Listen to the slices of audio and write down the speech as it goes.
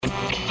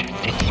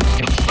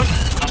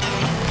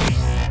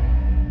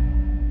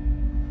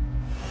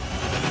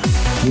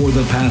For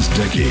the past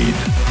decade,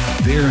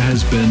 there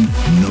has been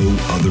no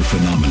other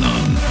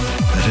phenomenon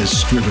that has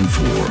striven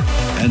for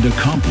and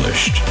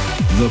accomplished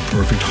the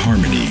perfect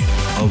harmony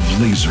of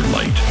laser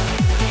light,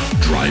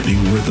 driving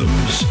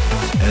rhythms,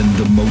 and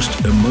the most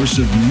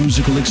immersive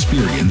musical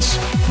experience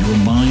your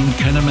mind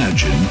can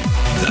imagine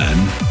than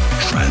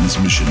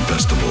Transmission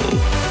Festival.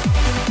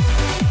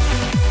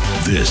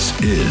 This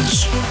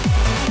is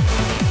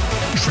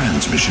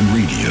Transmission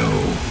Radio.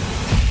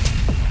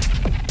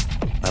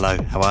 Hello,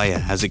 how are you?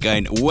 How's it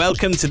going?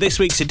 Welcome to this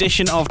week's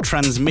edition of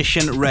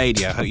Transmission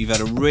Radio. Hope you've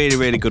had a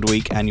really good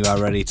week and you are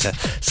ready to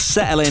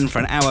settle in for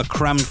an hour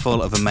crammed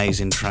full of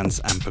amazing trance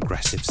and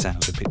progressive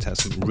sounds. We picked out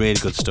some really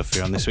good stuff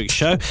here on this week's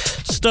show.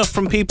 Stuff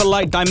from people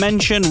like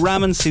Dimension,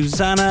 Ram and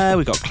Susanna.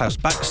 We got Klaus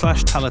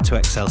Backslash, Tala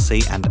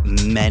 2XLC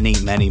and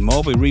many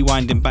more. We're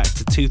rewinding back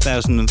to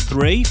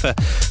 2003 for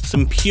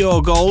some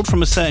pure gold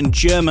from a certain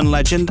German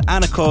legend,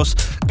 and of course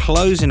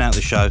closing out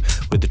the show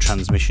with the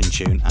Transmission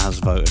tune as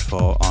voted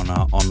for on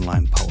our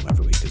online poll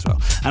every week as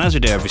well. And as we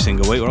do every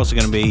single week, we're also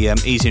going to be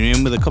easing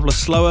in with a couple of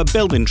slower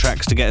building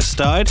tracks to get us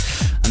started,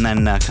 and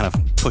then kind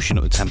of pushing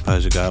up the tempo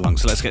as we go along.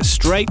 So let's get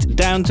straight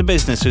down to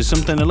business with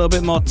something a little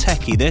bit more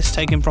techie. This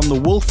taken from the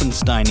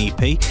Wolfenstein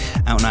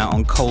EP, out now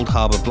on Cold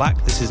Harbour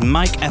Black. This is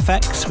Mike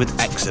FX with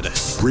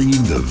Exodus,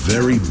 bringing the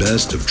very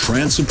best of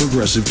trance and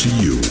progressive to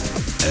you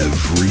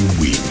every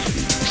week.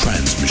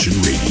 Transmission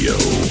Radio.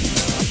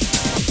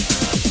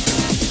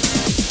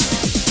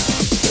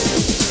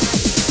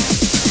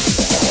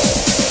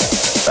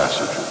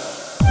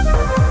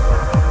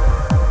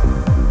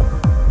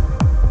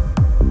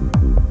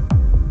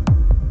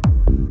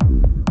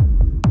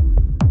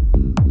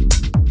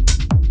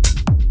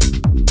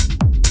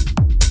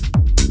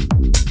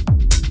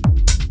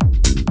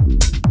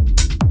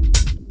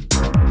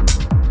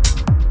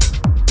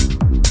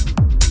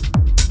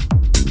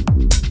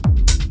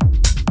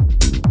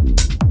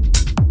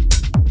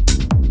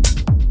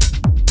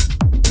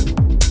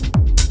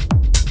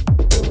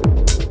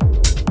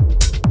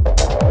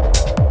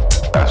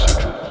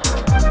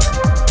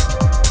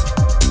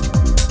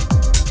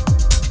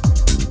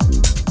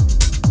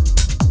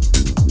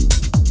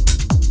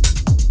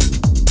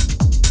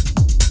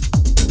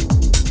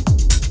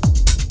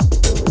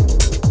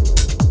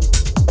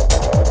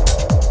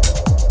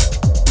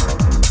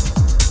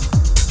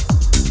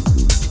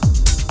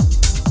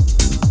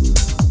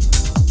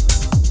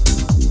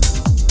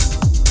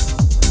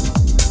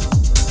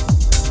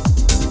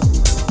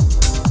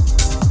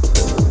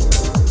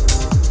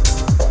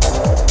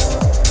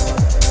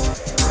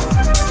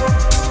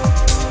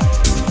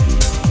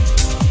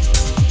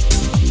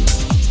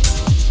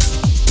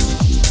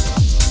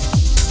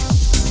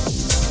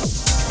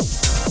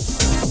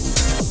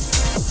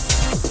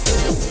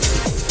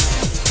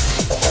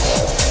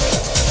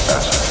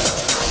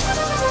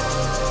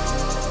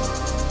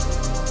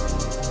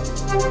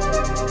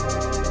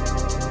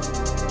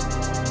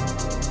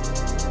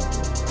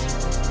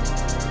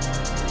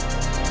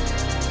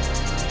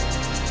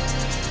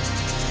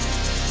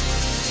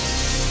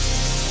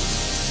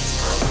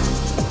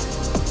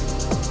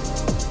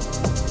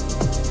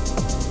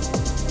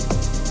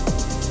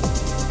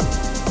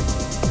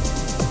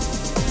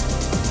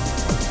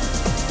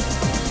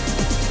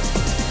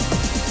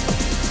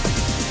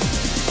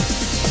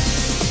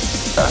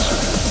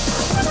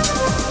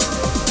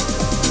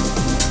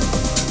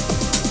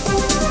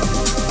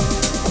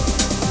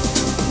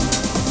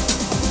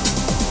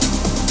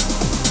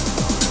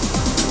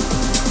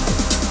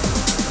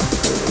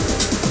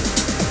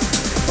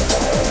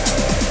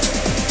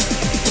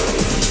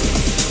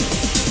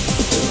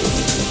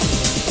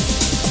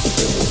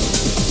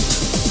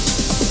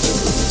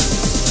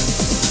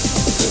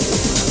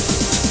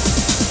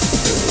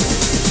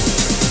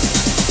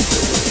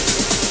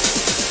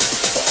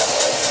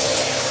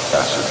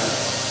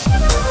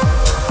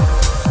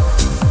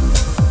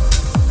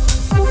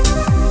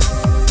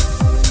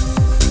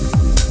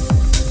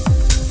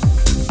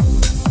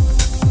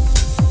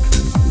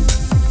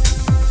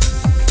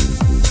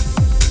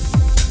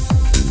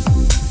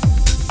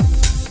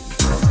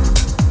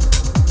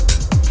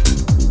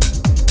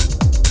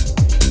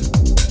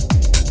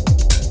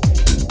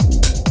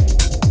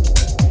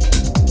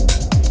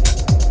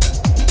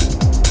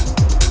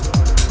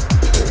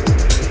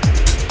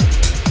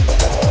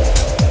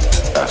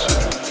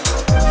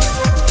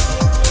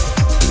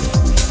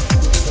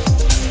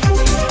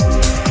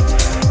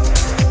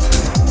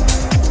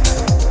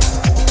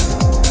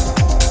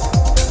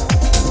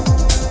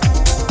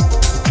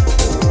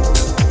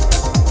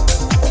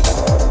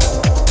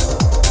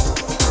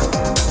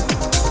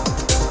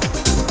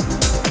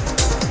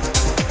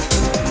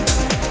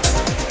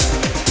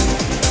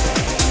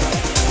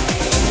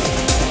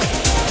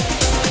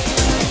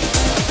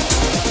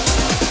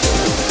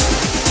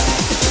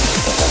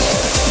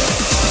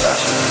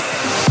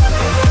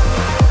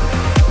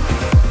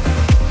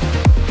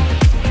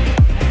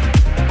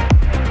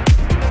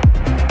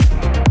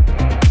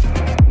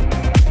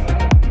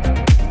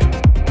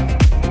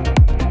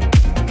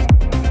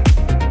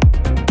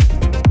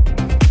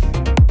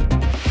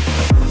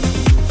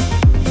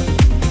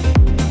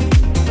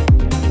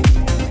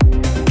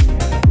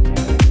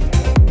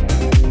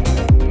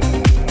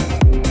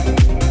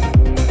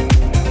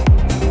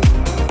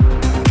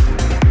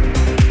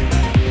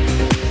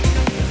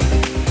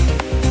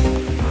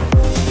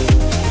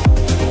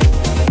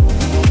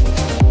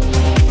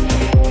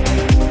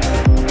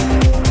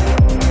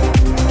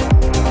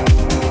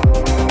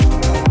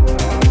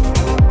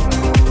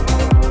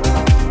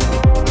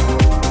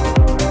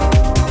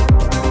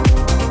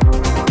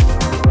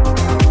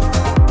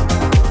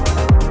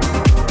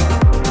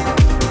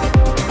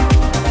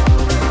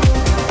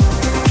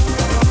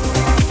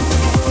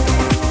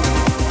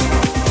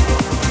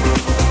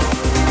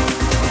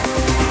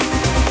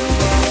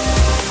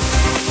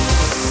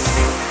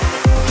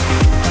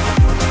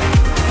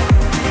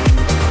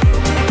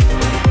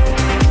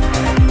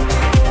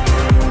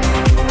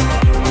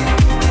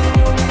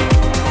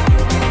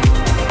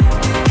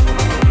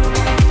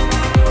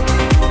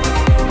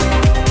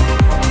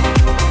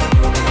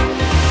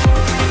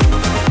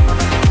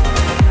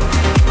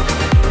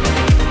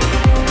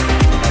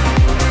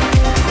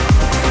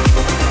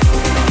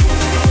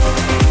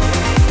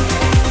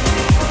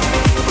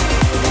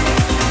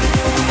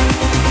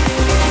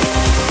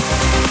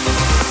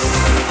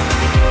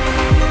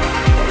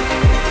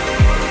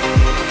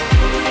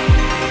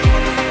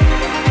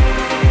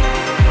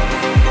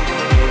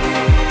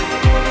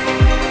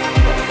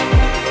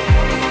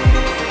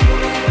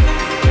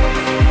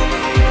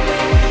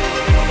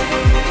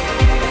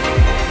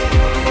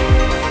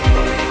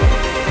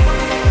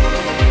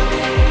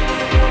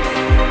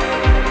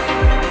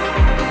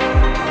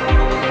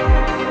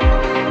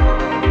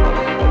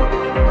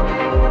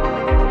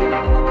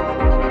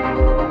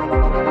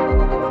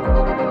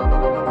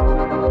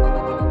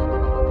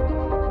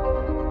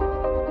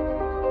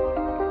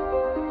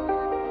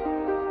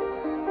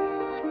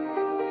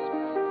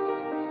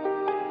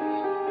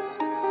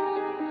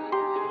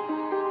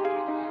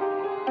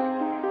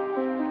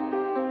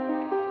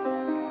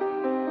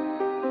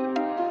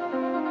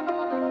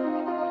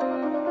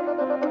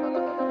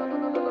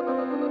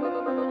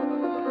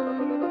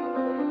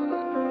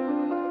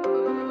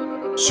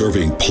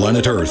 serving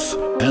planet Earth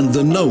and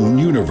the known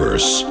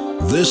universe.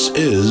 This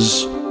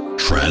is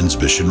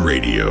Transmission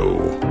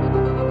Radio.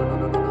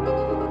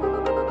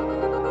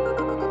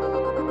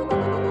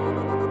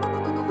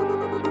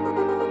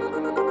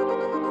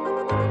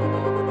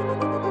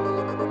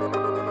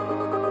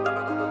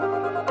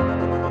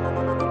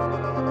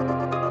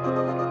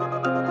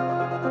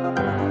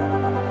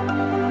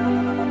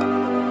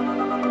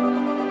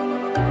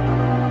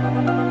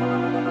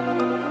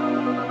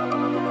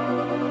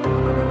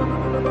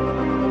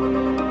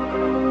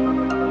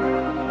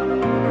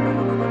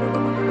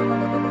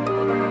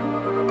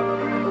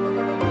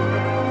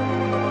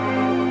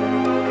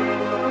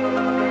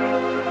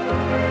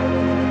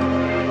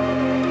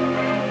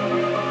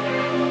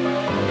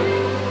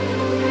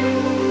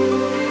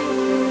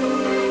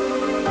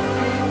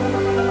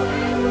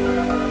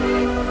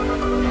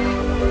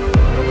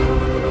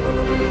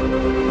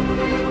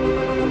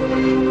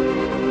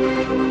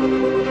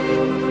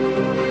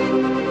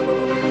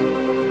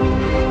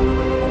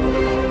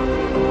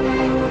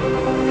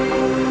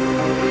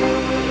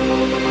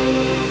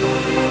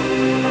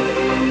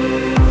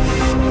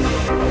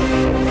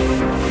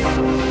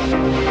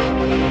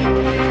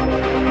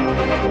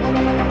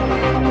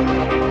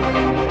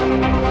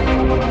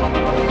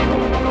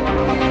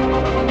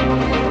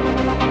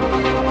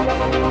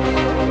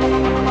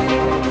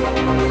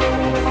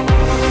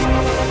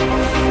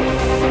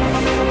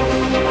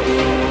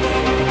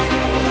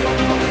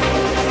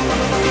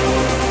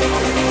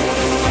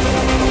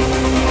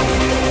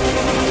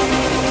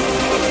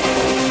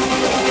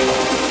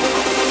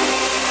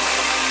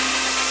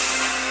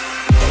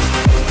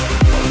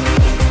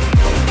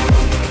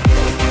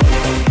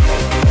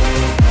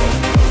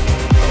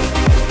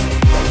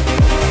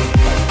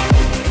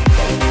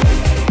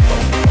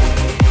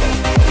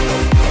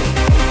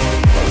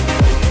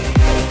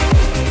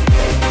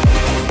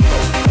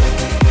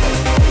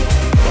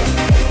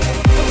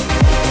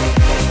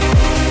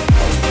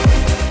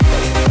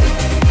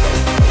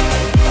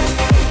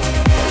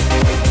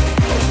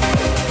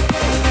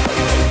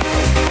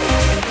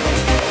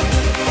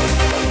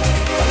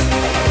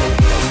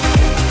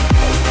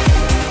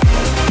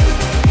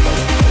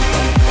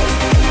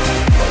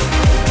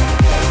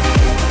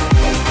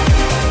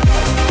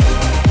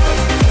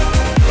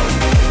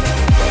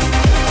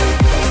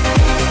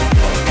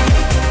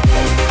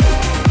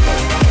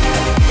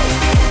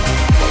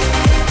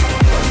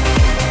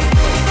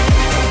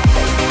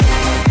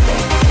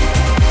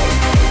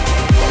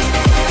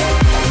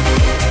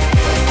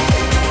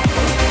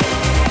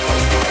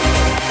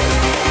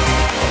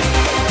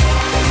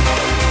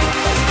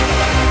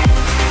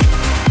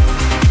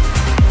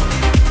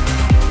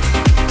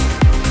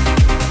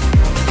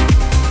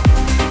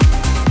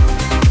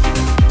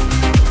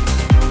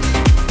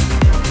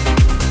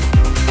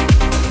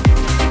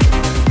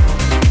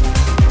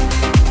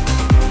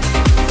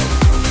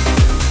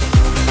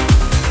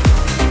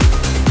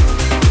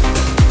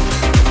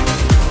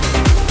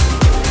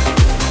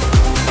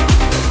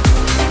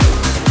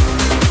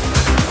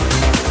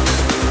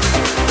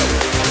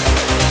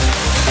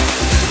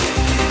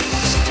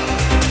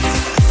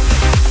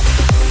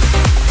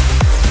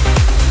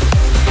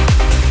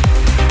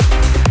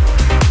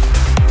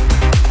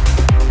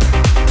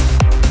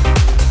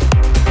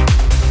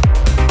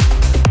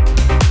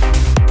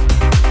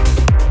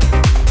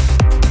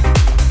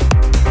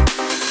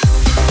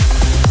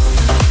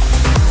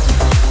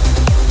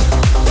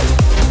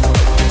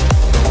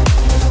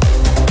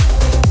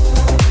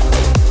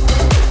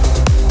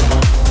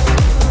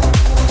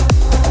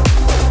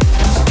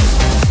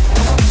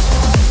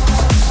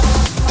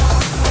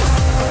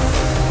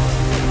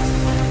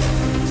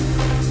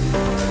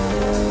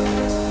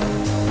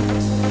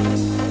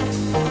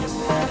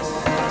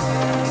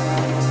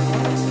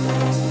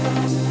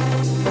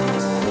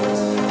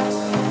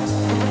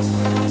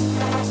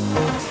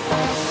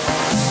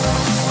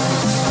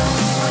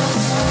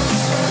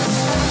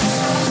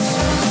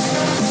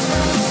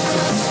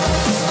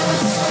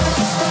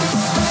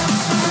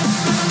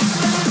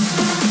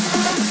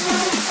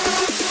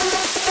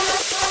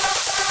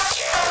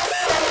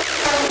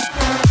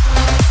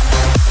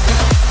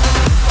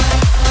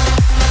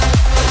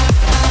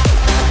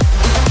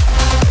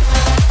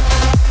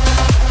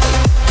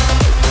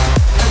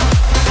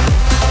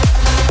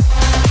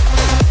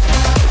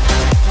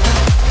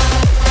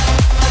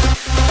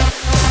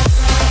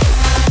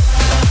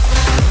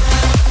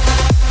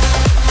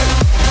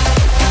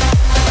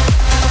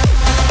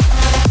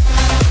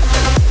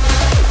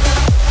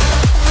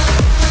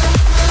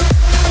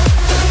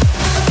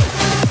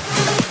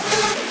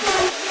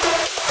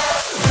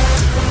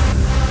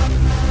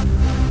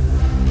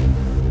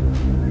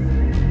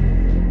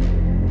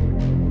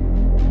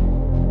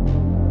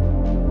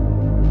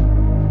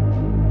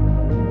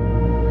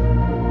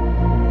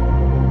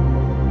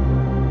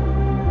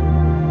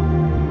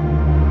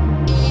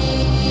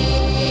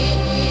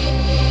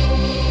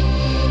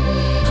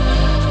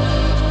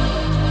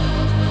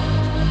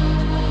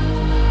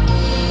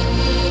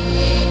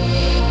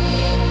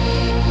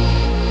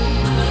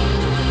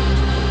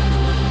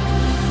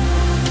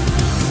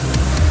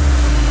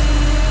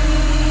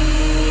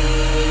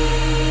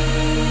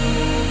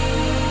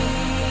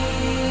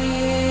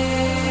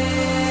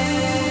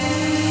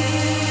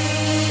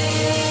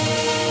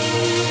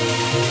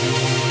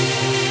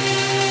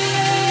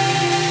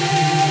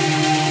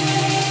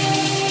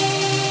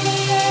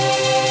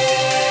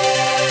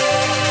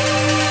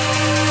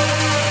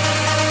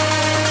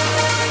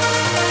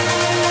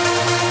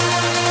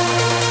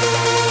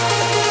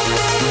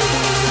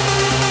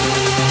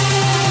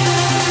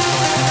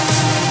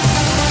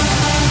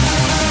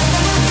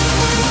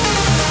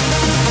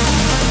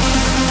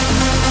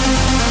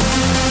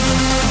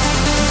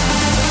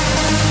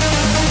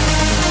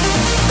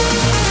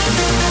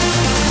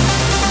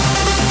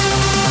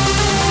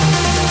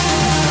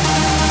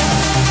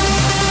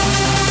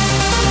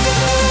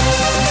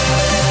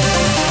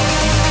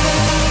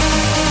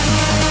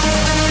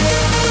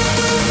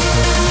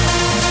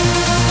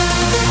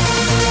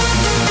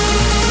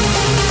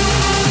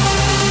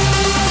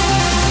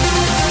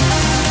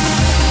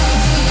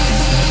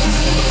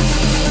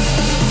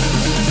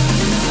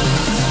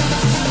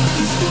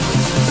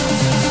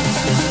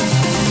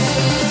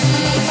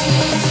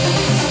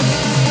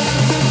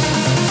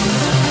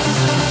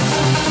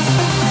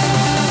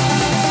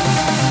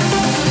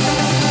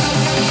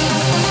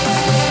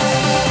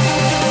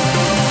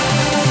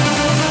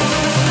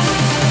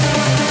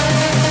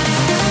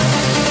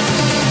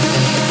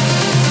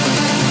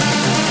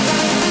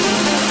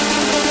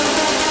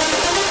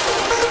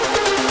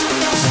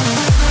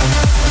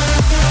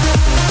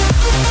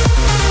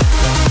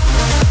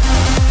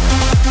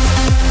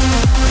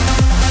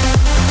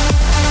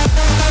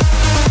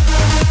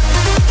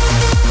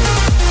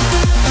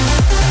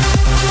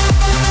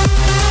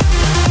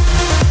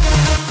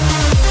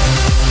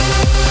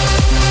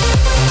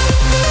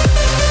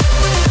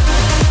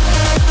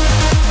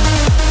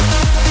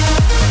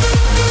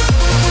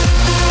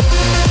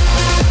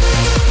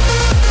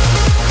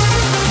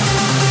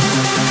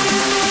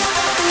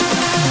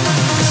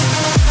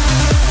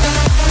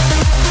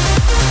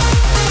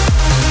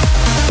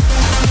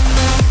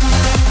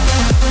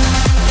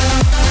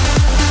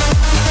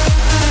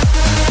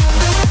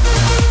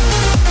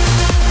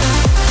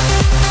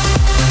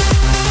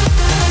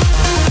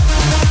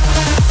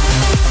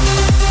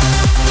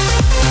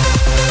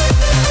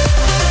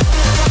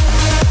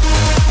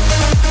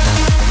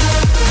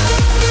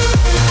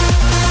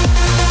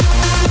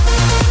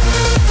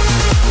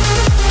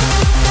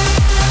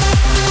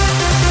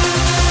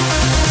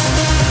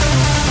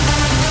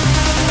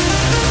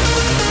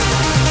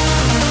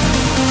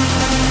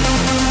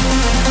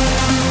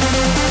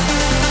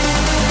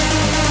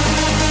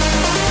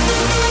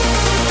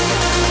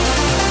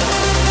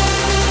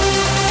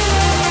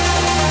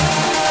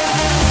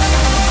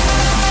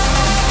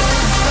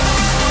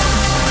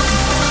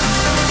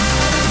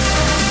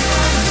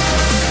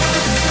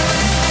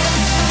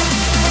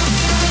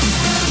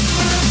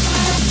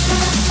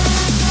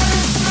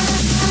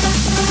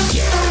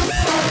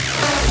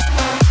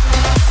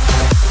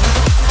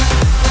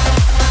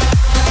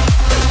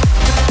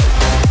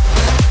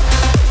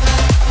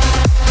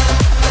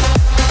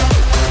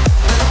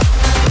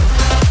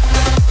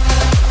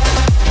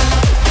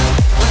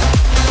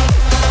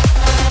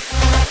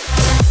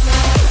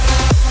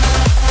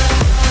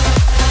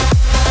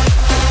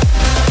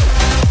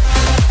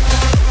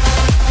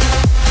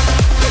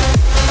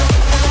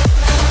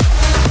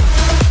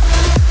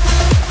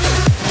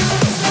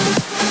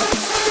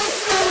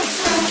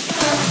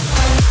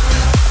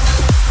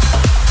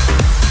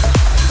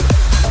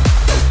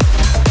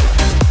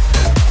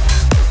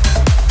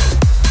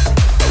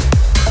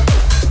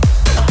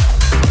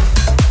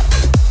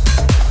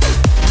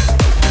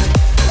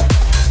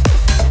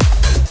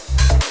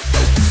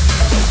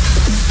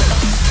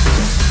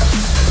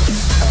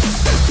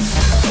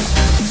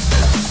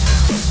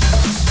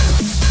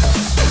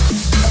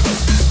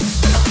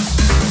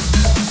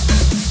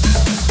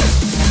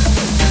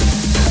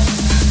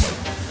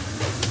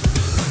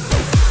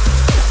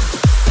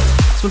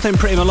 Something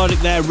pretty melodic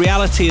there.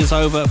 Reality is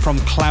Over from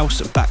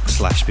Klaus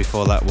Backslash.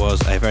 Before that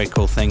was a very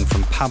cool thing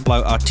from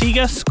Pablo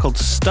Artigas called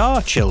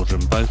Star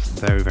Children. Both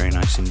very, very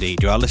nice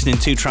indeed. You are listening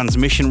to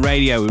Transmission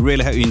Radio. We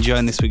really hope you're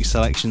enjoying this week's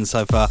selection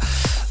so far.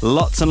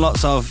 Lots and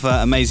lots of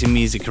amazing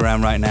music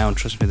around right now, and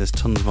trust me, there's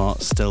tons more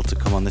still to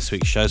come on this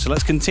week's show. So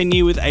let's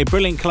continue with a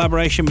brilliant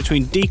collaboration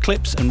between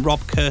D-Clips and Rob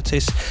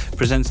Curtis.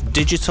 Presents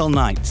Digital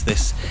Nights.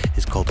 This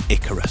is called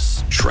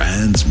Icarus.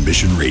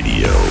 Transmission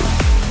Radio.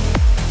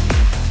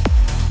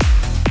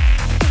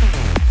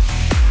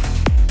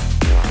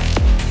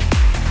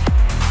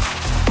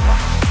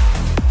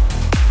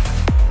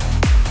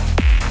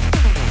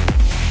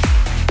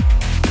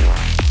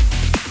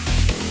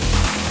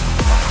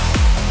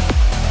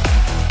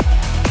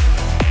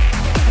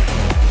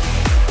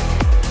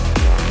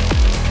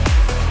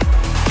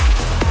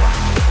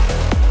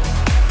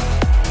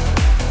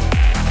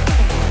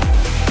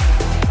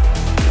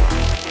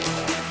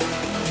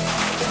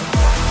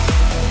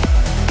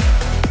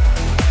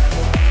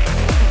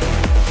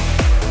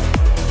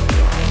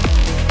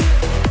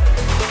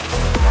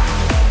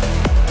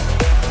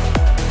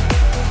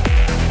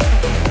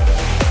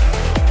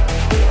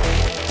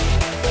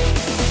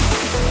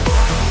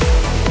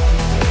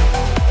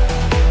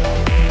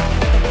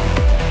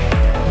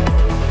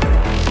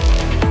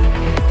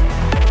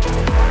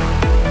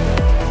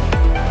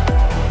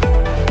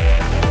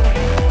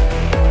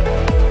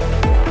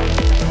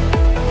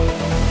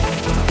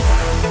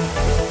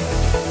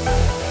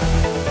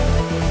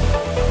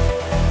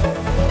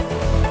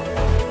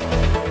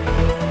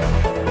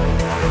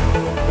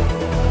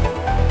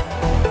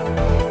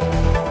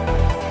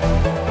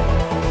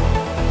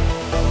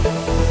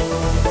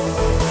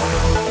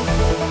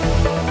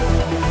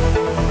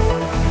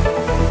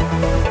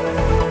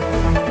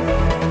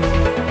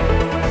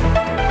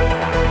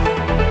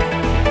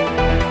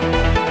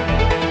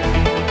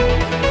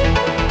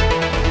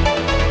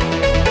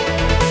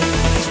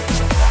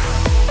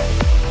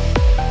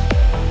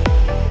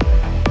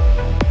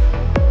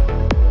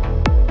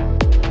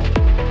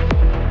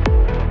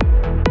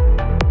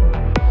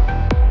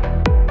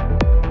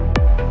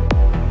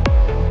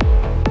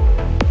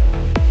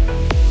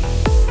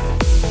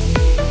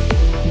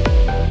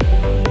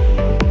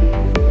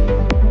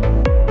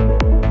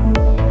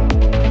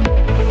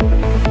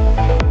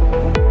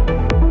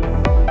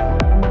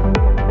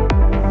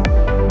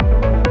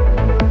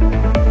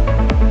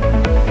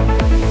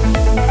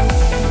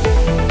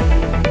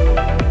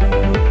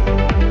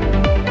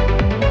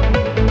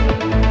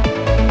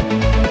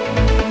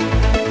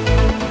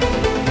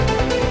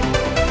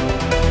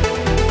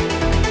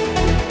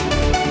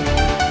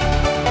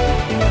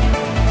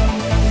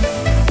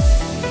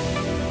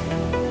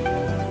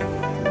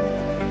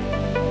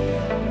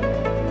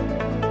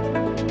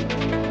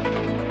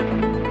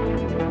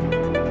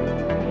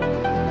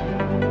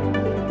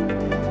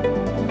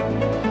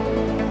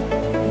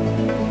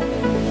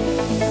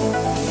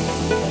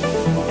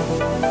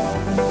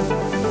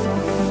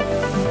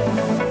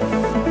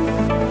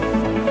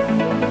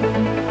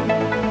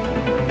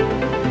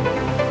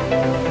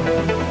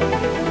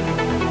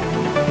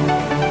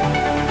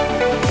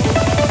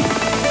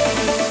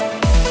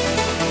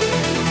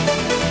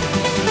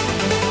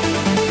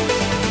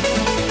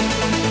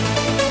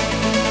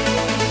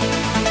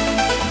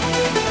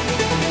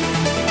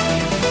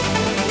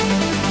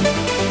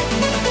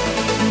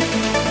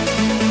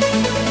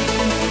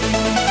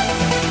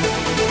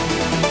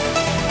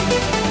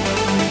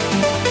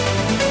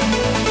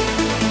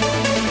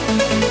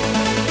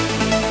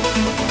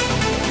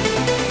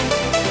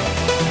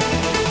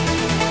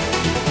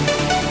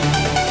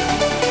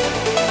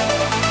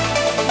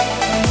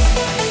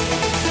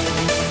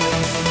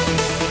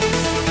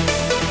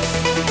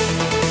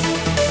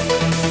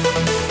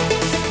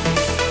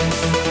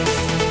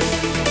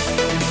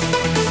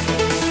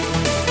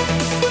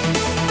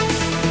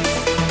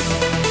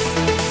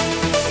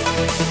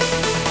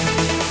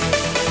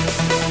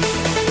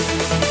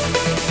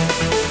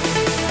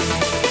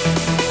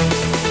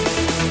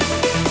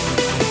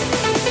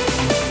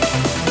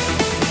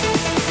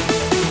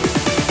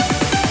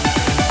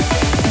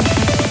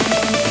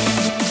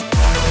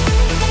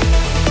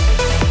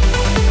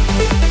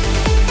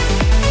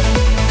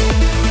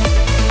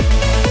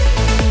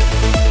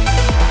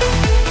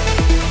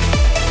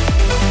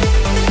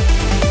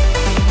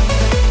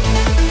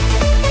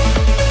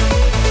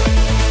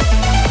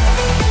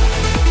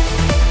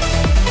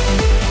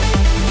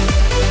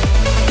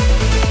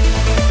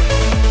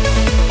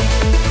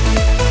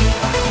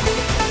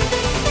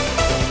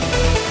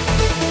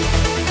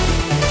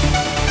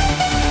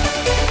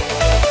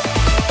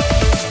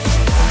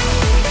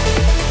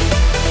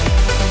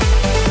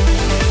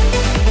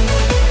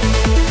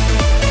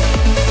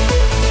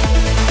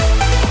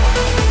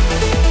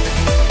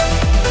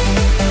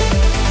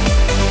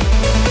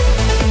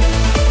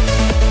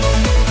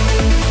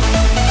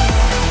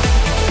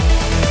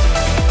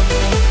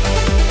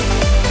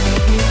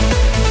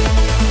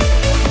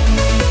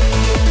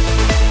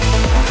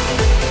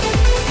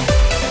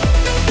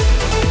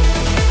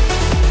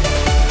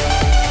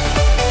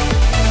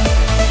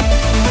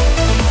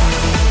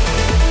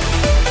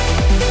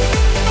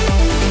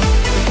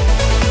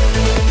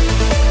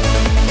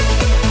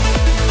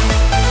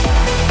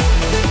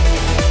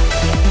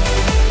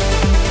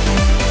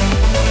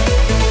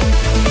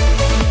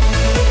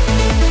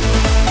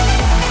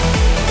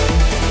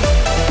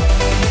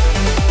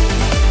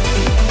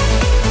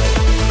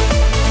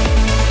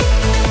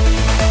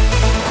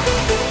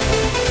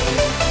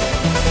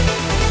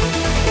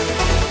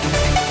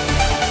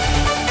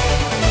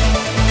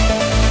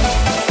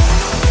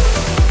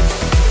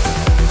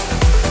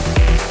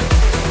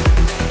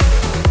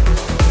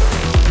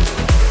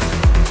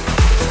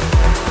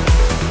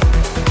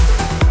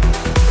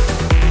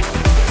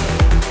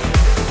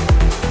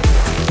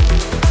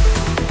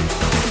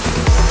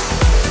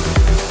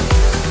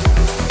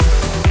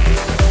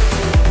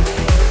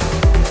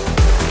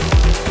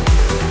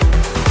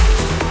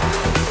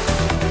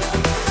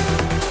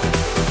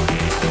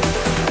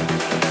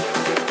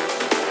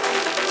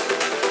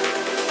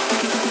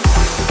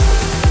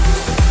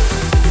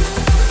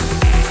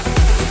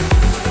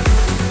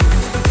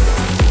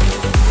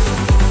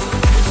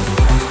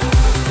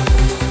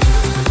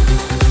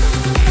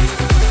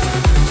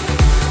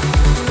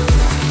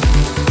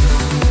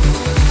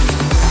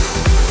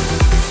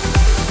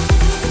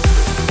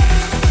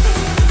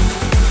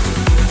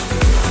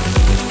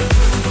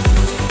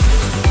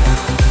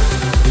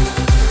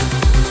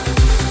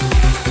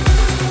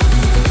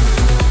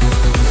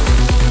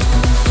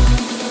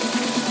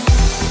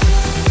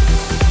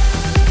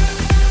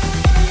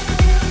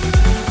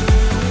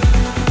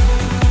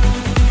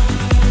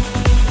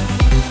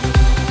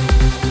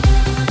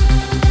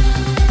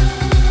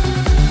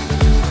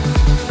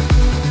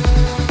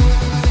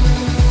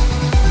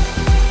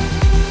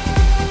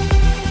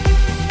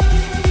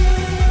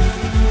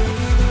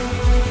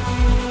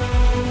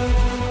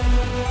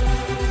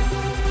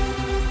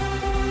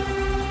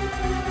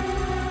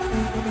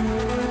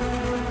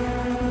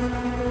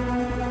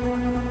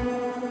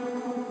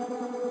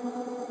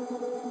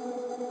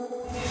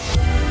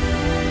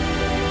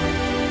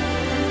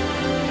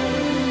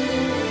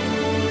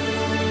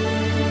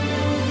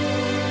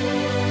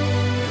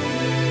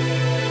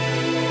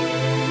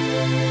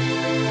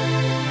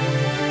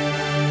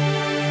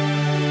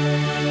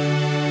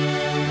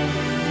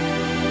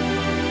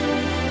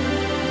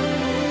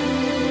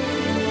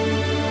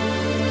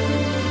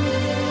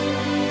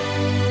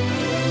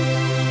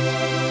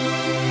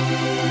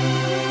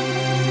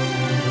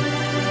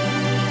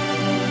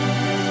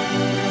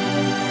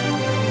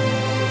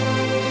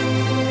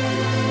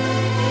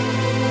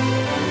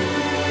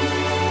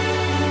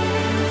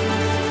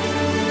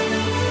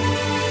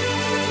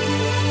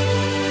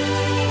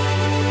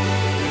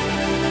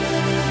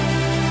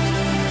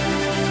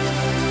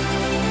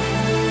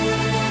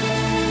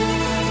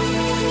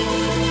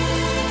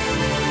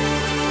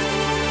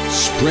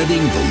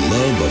 spreading the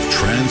love of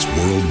trance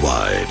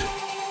worldwide.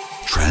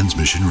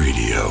 Transmission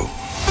Radio.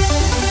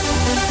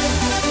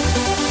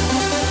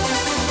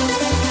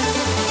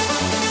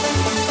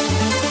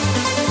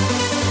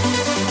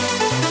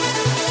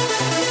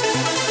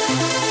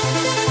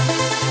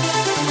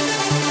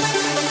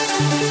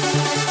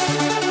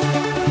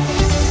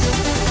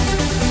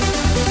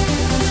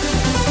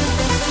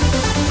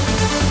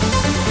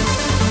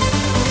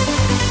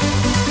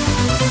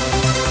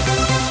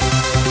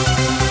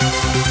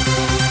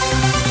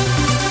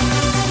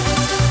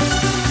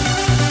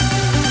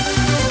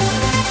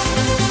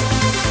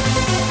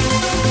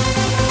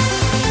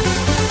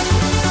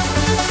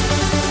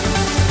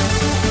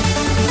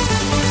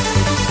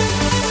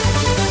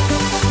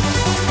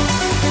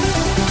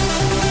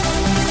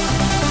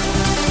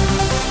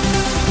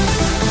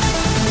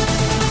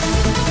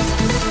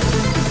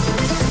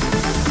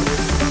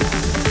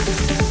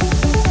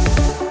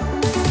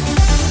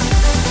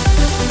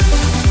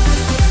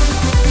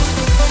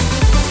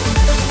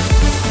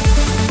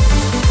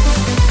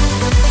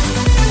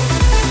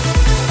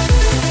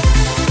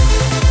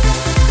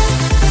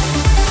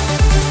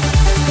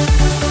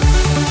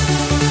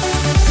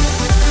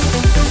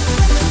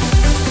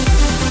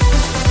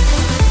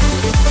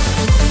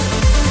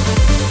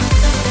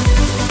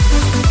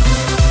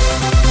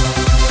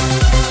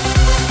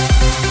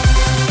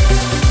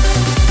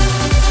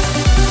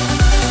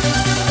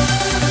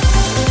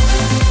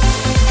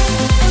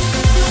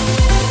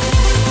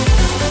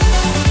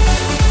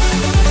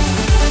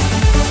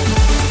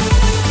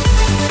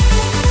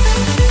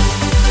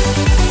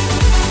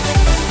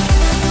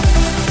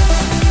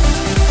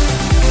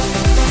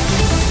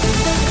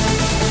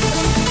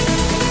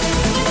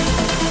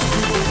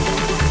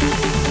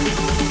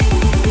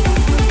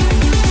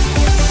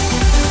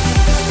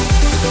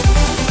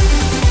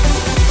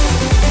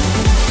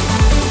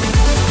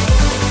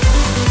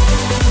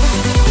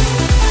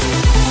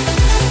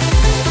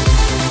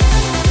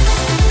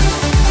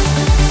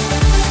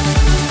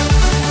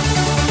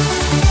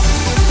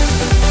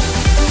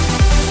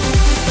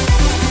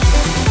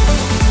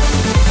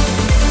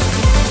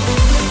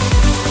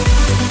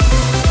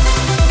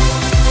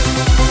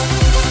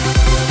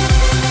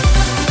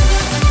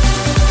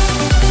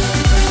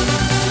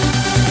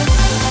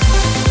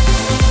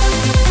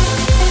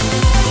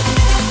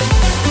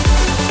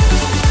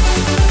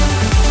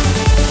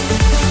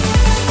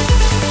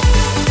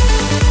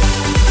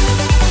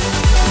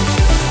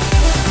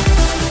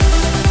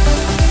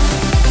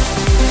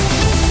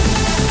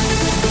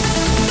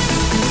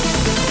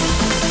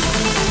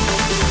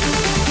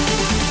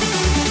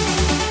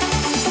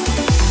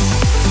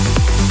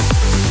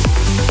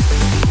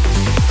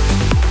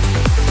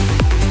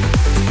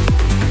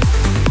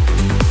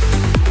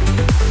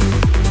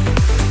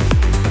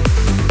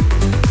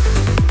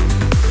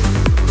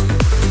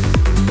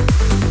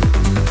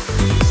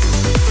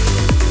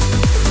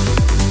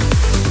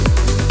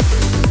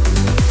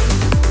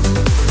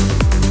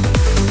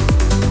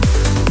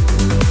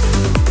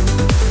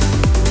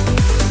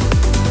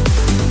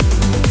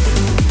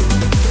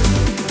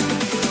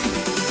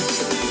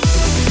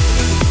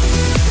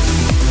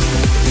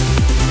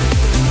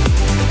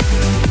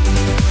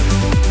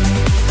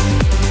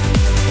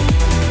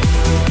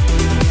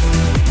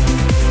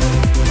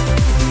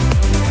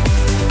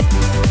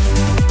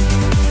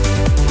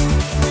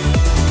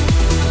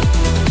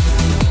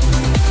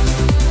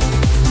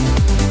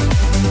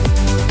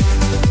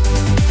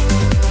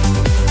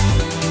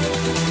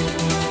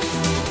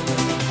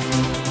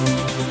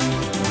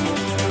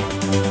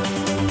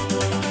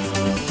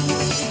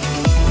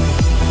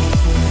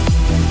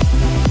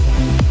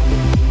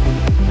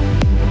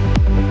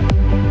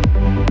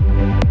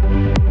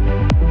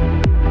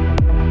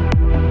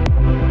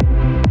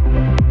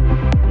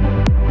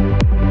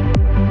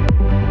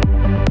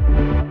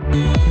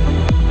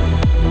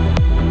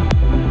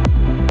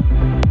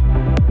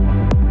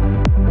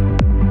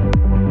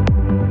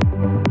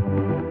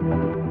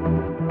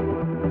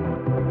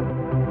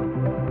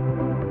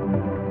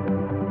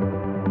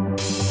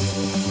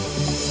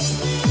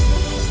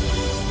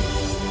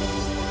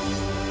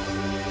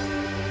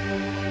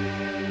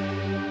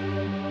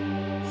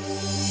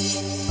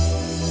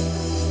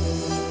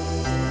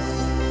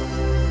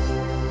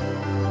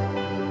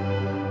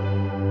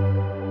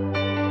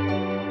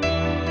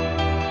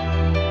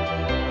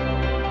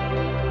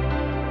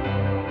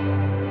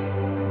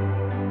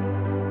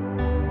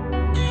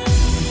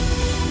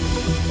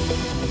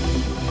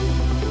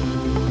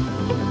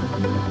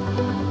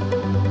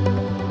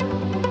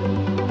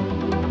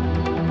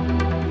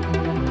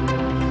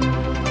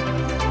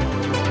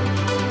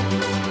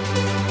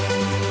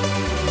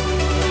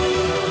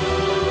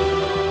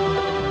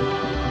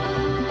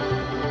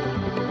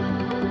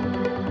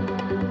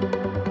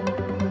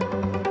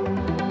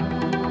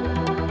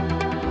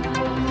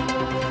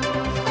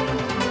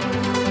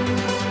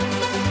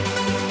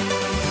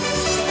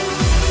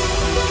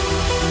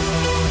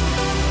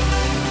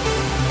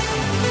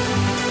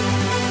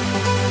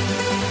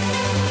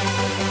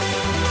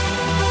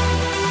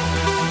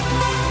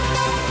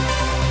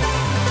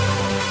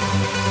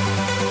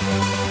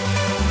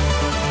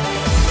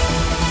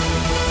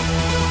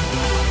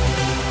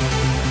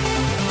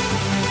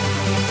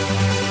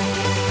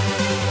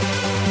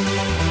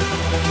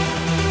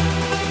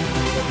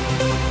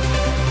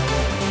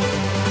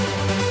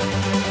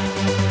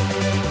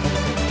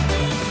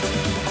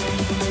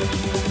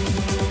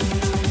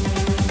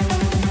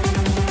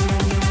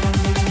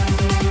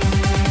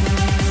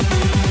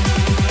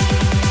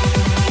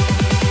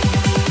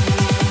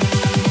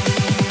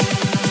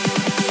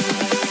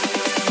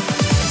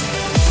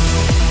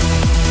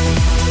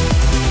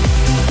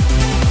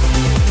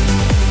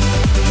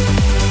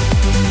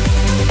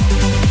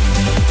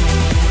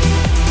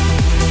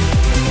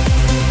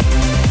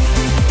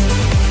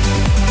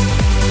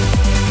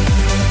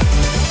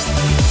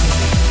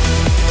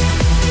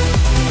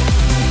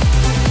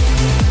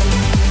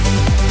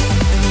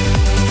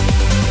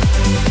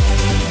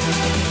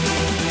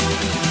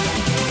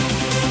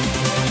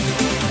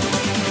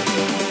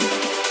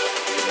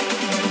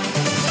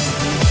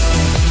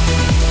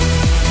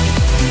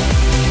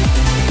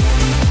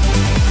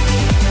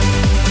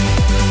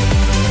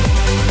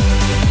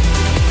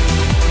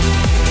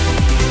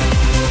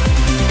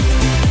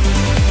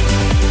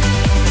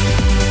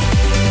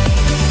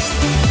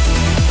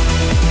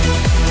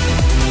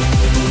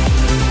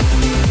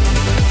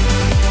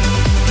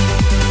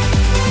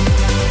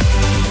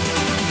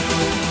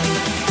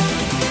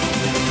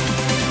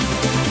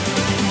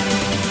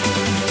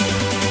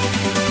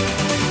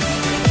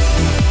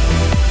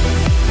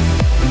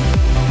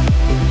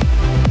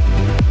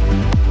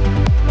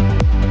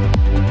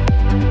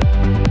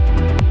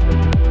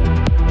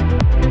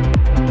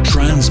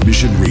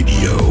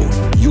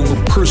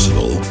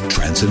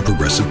 Trance and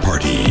Progressive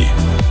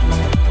Party.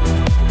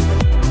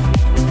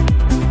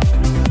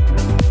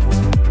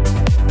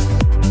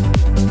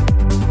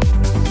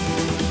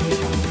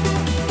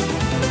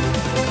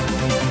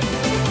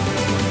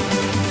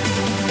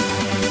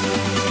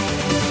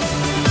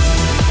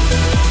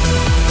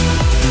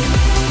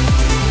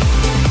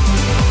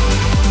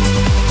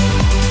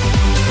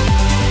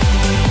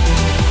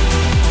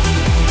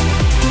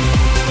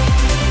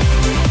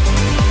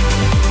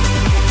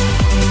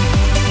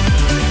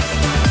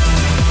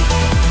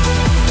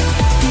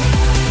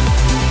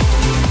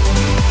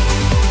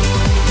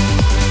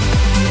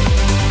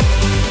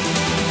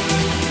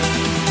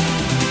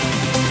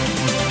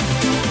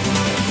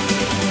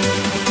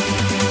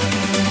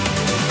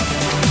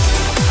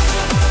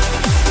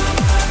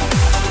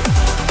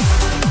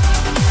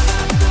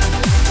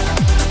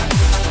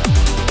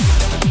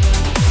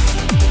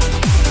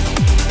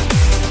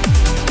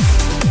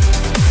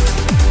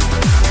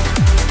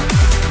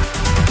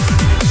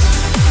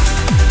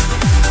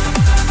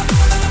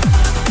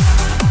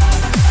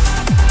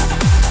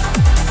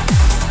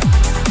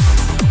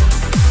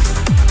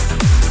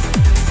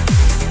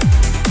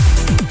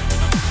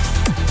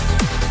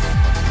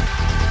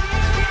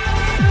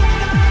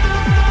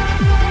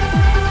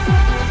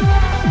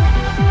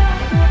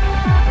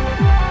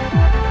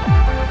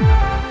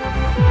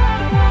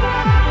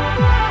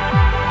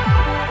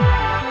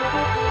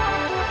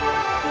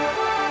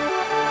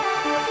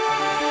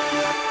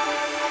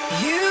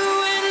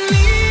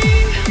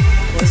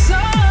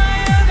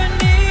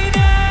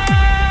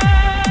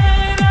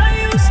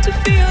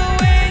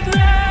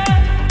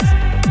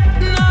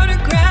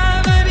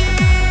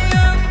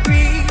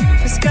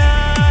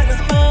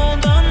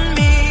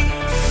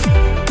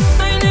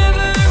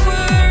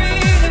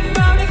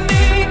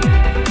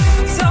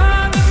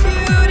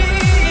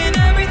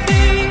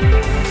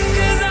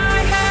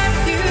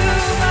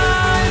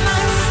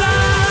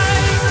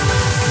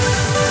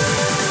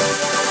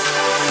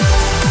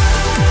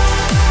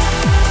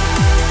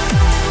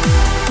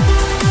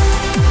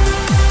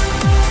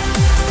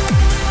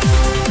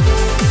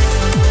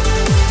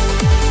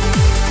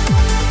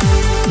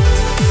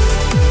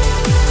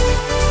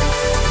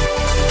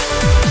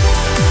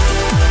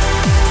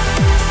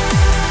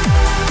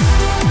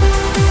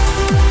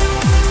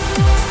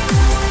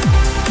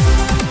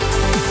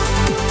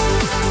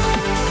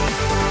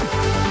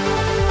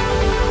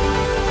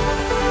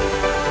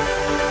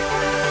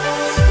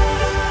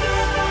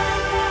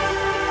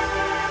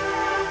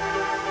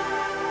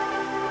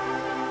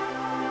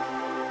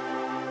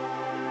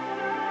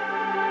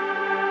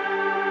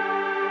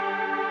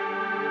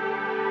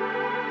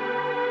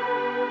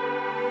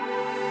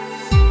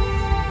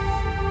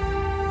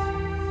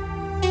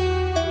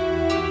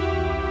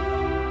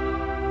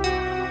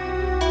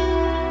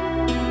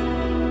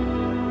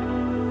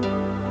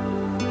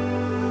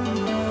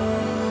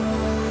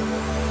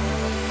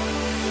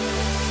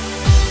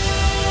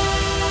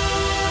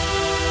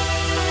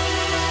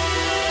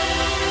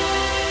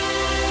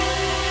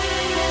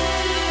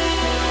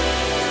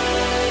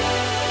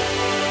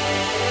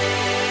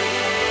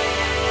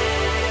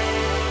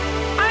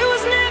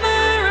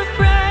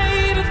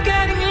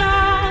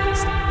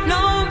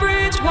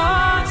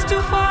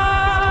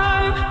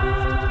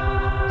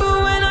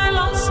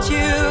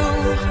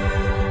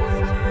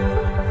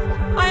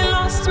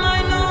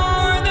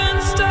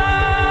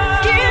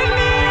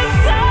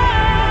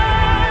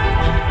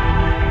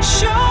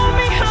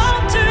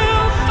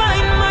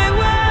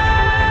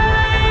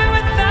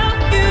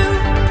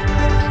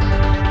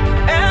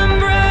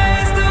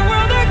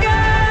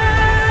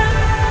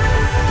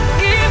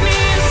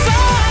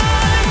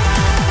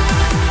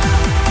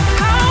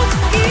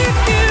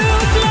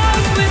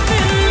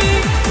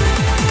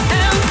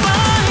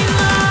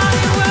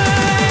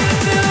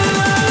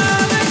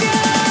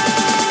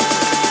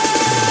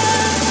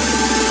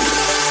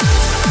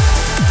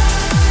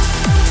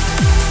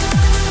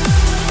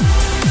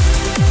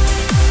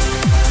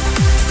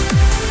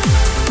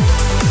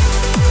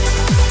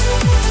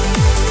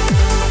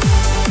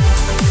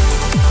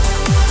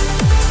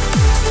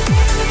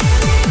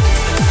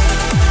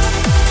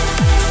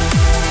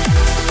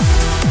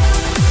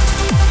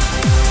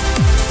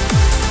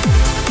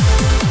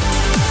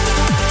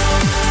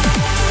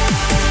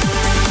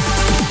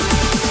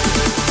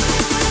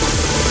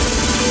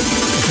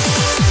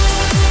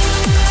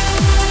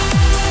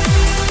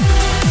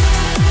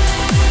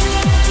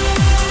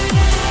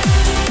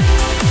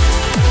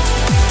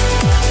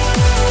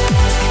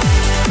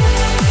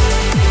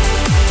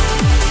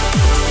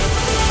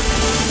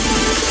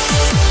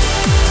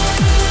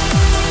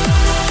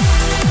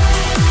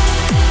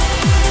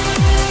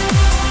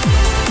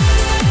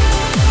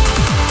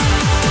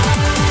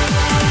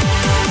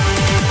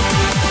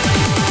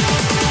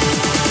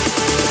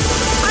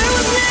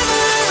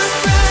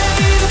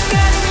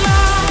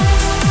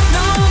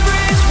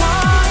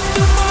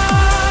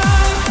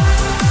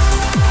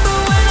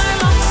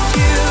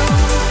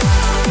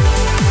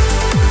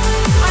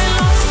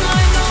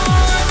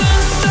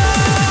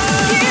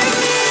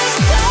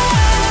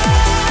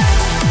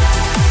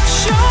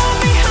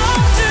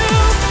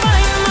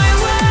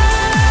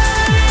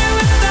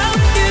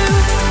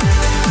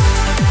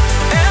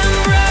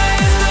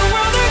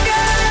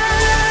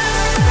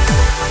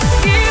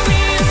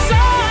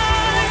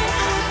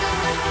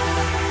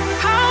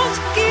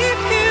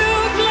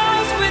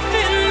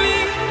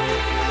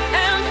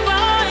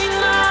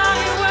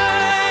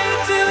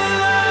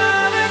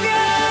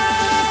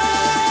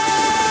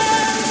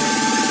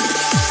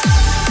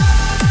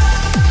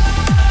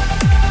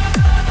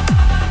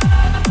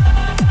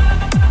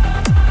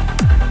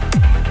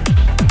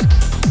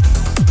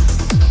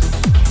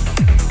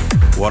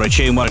 What a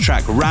tune, what a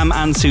track. Ram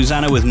and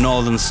Susanna with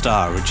Northern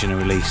Star,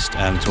 originally released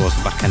towards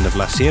the back end of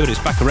last year, but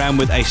it's back around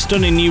with a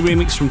stunning new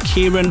remix from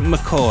Kieran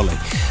McCauley.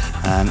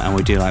 And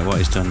we do like what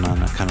he's done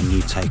on a kind of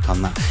new take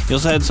on that. You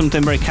also heard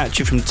something very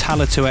catchy from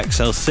Talla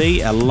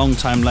 2XLC, a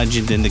long-time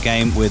legend in the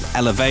game, with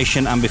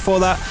Elevation. And before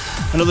that,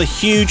 another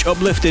huge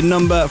uplifting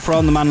number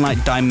from the man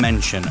like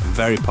Dimension,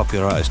 very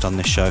popular artist on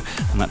this show.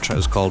 And that track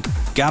was called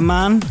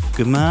Gaman,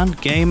 Gaman,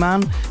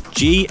 Gaman,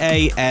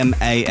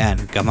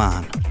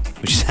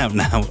 which is out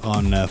now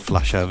on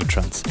Flashover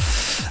Trance.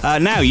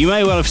 Now, you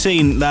may well have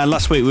seen that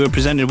last week we were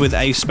presented with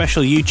a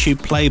special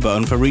YouTube play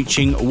button for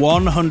reaching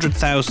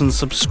 100,000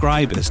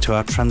 subscribers to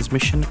our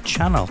transmission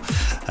channel,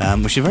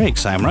 which is very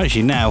exciting. We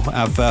actually now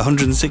have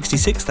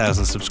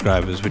 166,000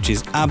 subscribers, which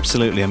is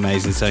absolutely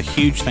amazing. So a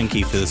huge thank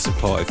you for the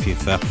support if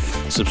you've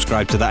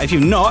subscribed to that. If you're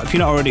not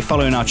already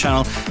following our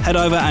channel, head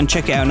over and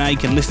check it out now. You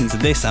can listen to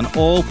this and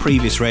all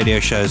previous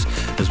radio shows,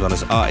 as well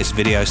as artist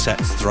video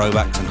sets,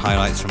 throwbacks and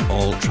highlights from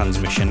all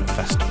transmission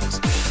festivals.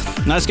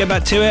 Now let's get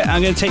back to it.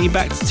 I'm going to take you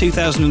back to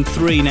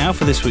 2003 now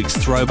for this week's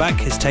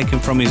throwback. It's taken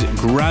from his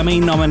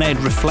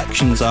Grammy-nominated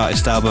Reflections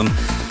artist album.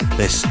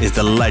 This is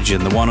the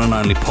legend, the one and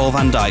only Paul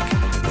van Dyk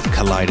with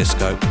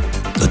Kaleidoscope.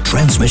 The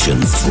Transmission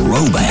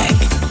Throwback.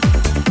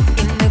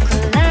 In the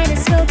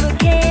kaleidoscope of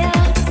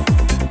chaos,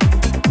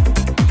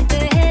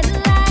 the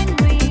headline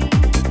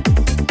reads,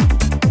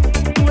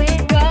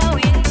 we're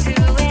going to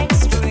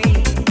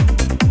extremes,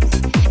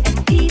 and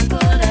people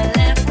are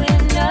left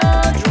with no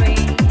dream.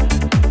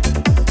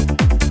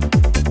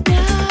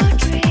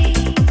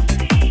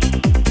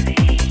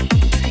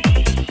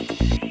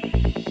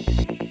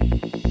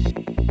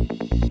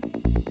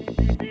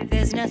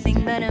 There's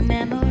nothing but a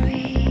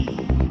memory.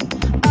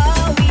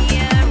 Are we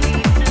a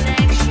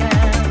reflection?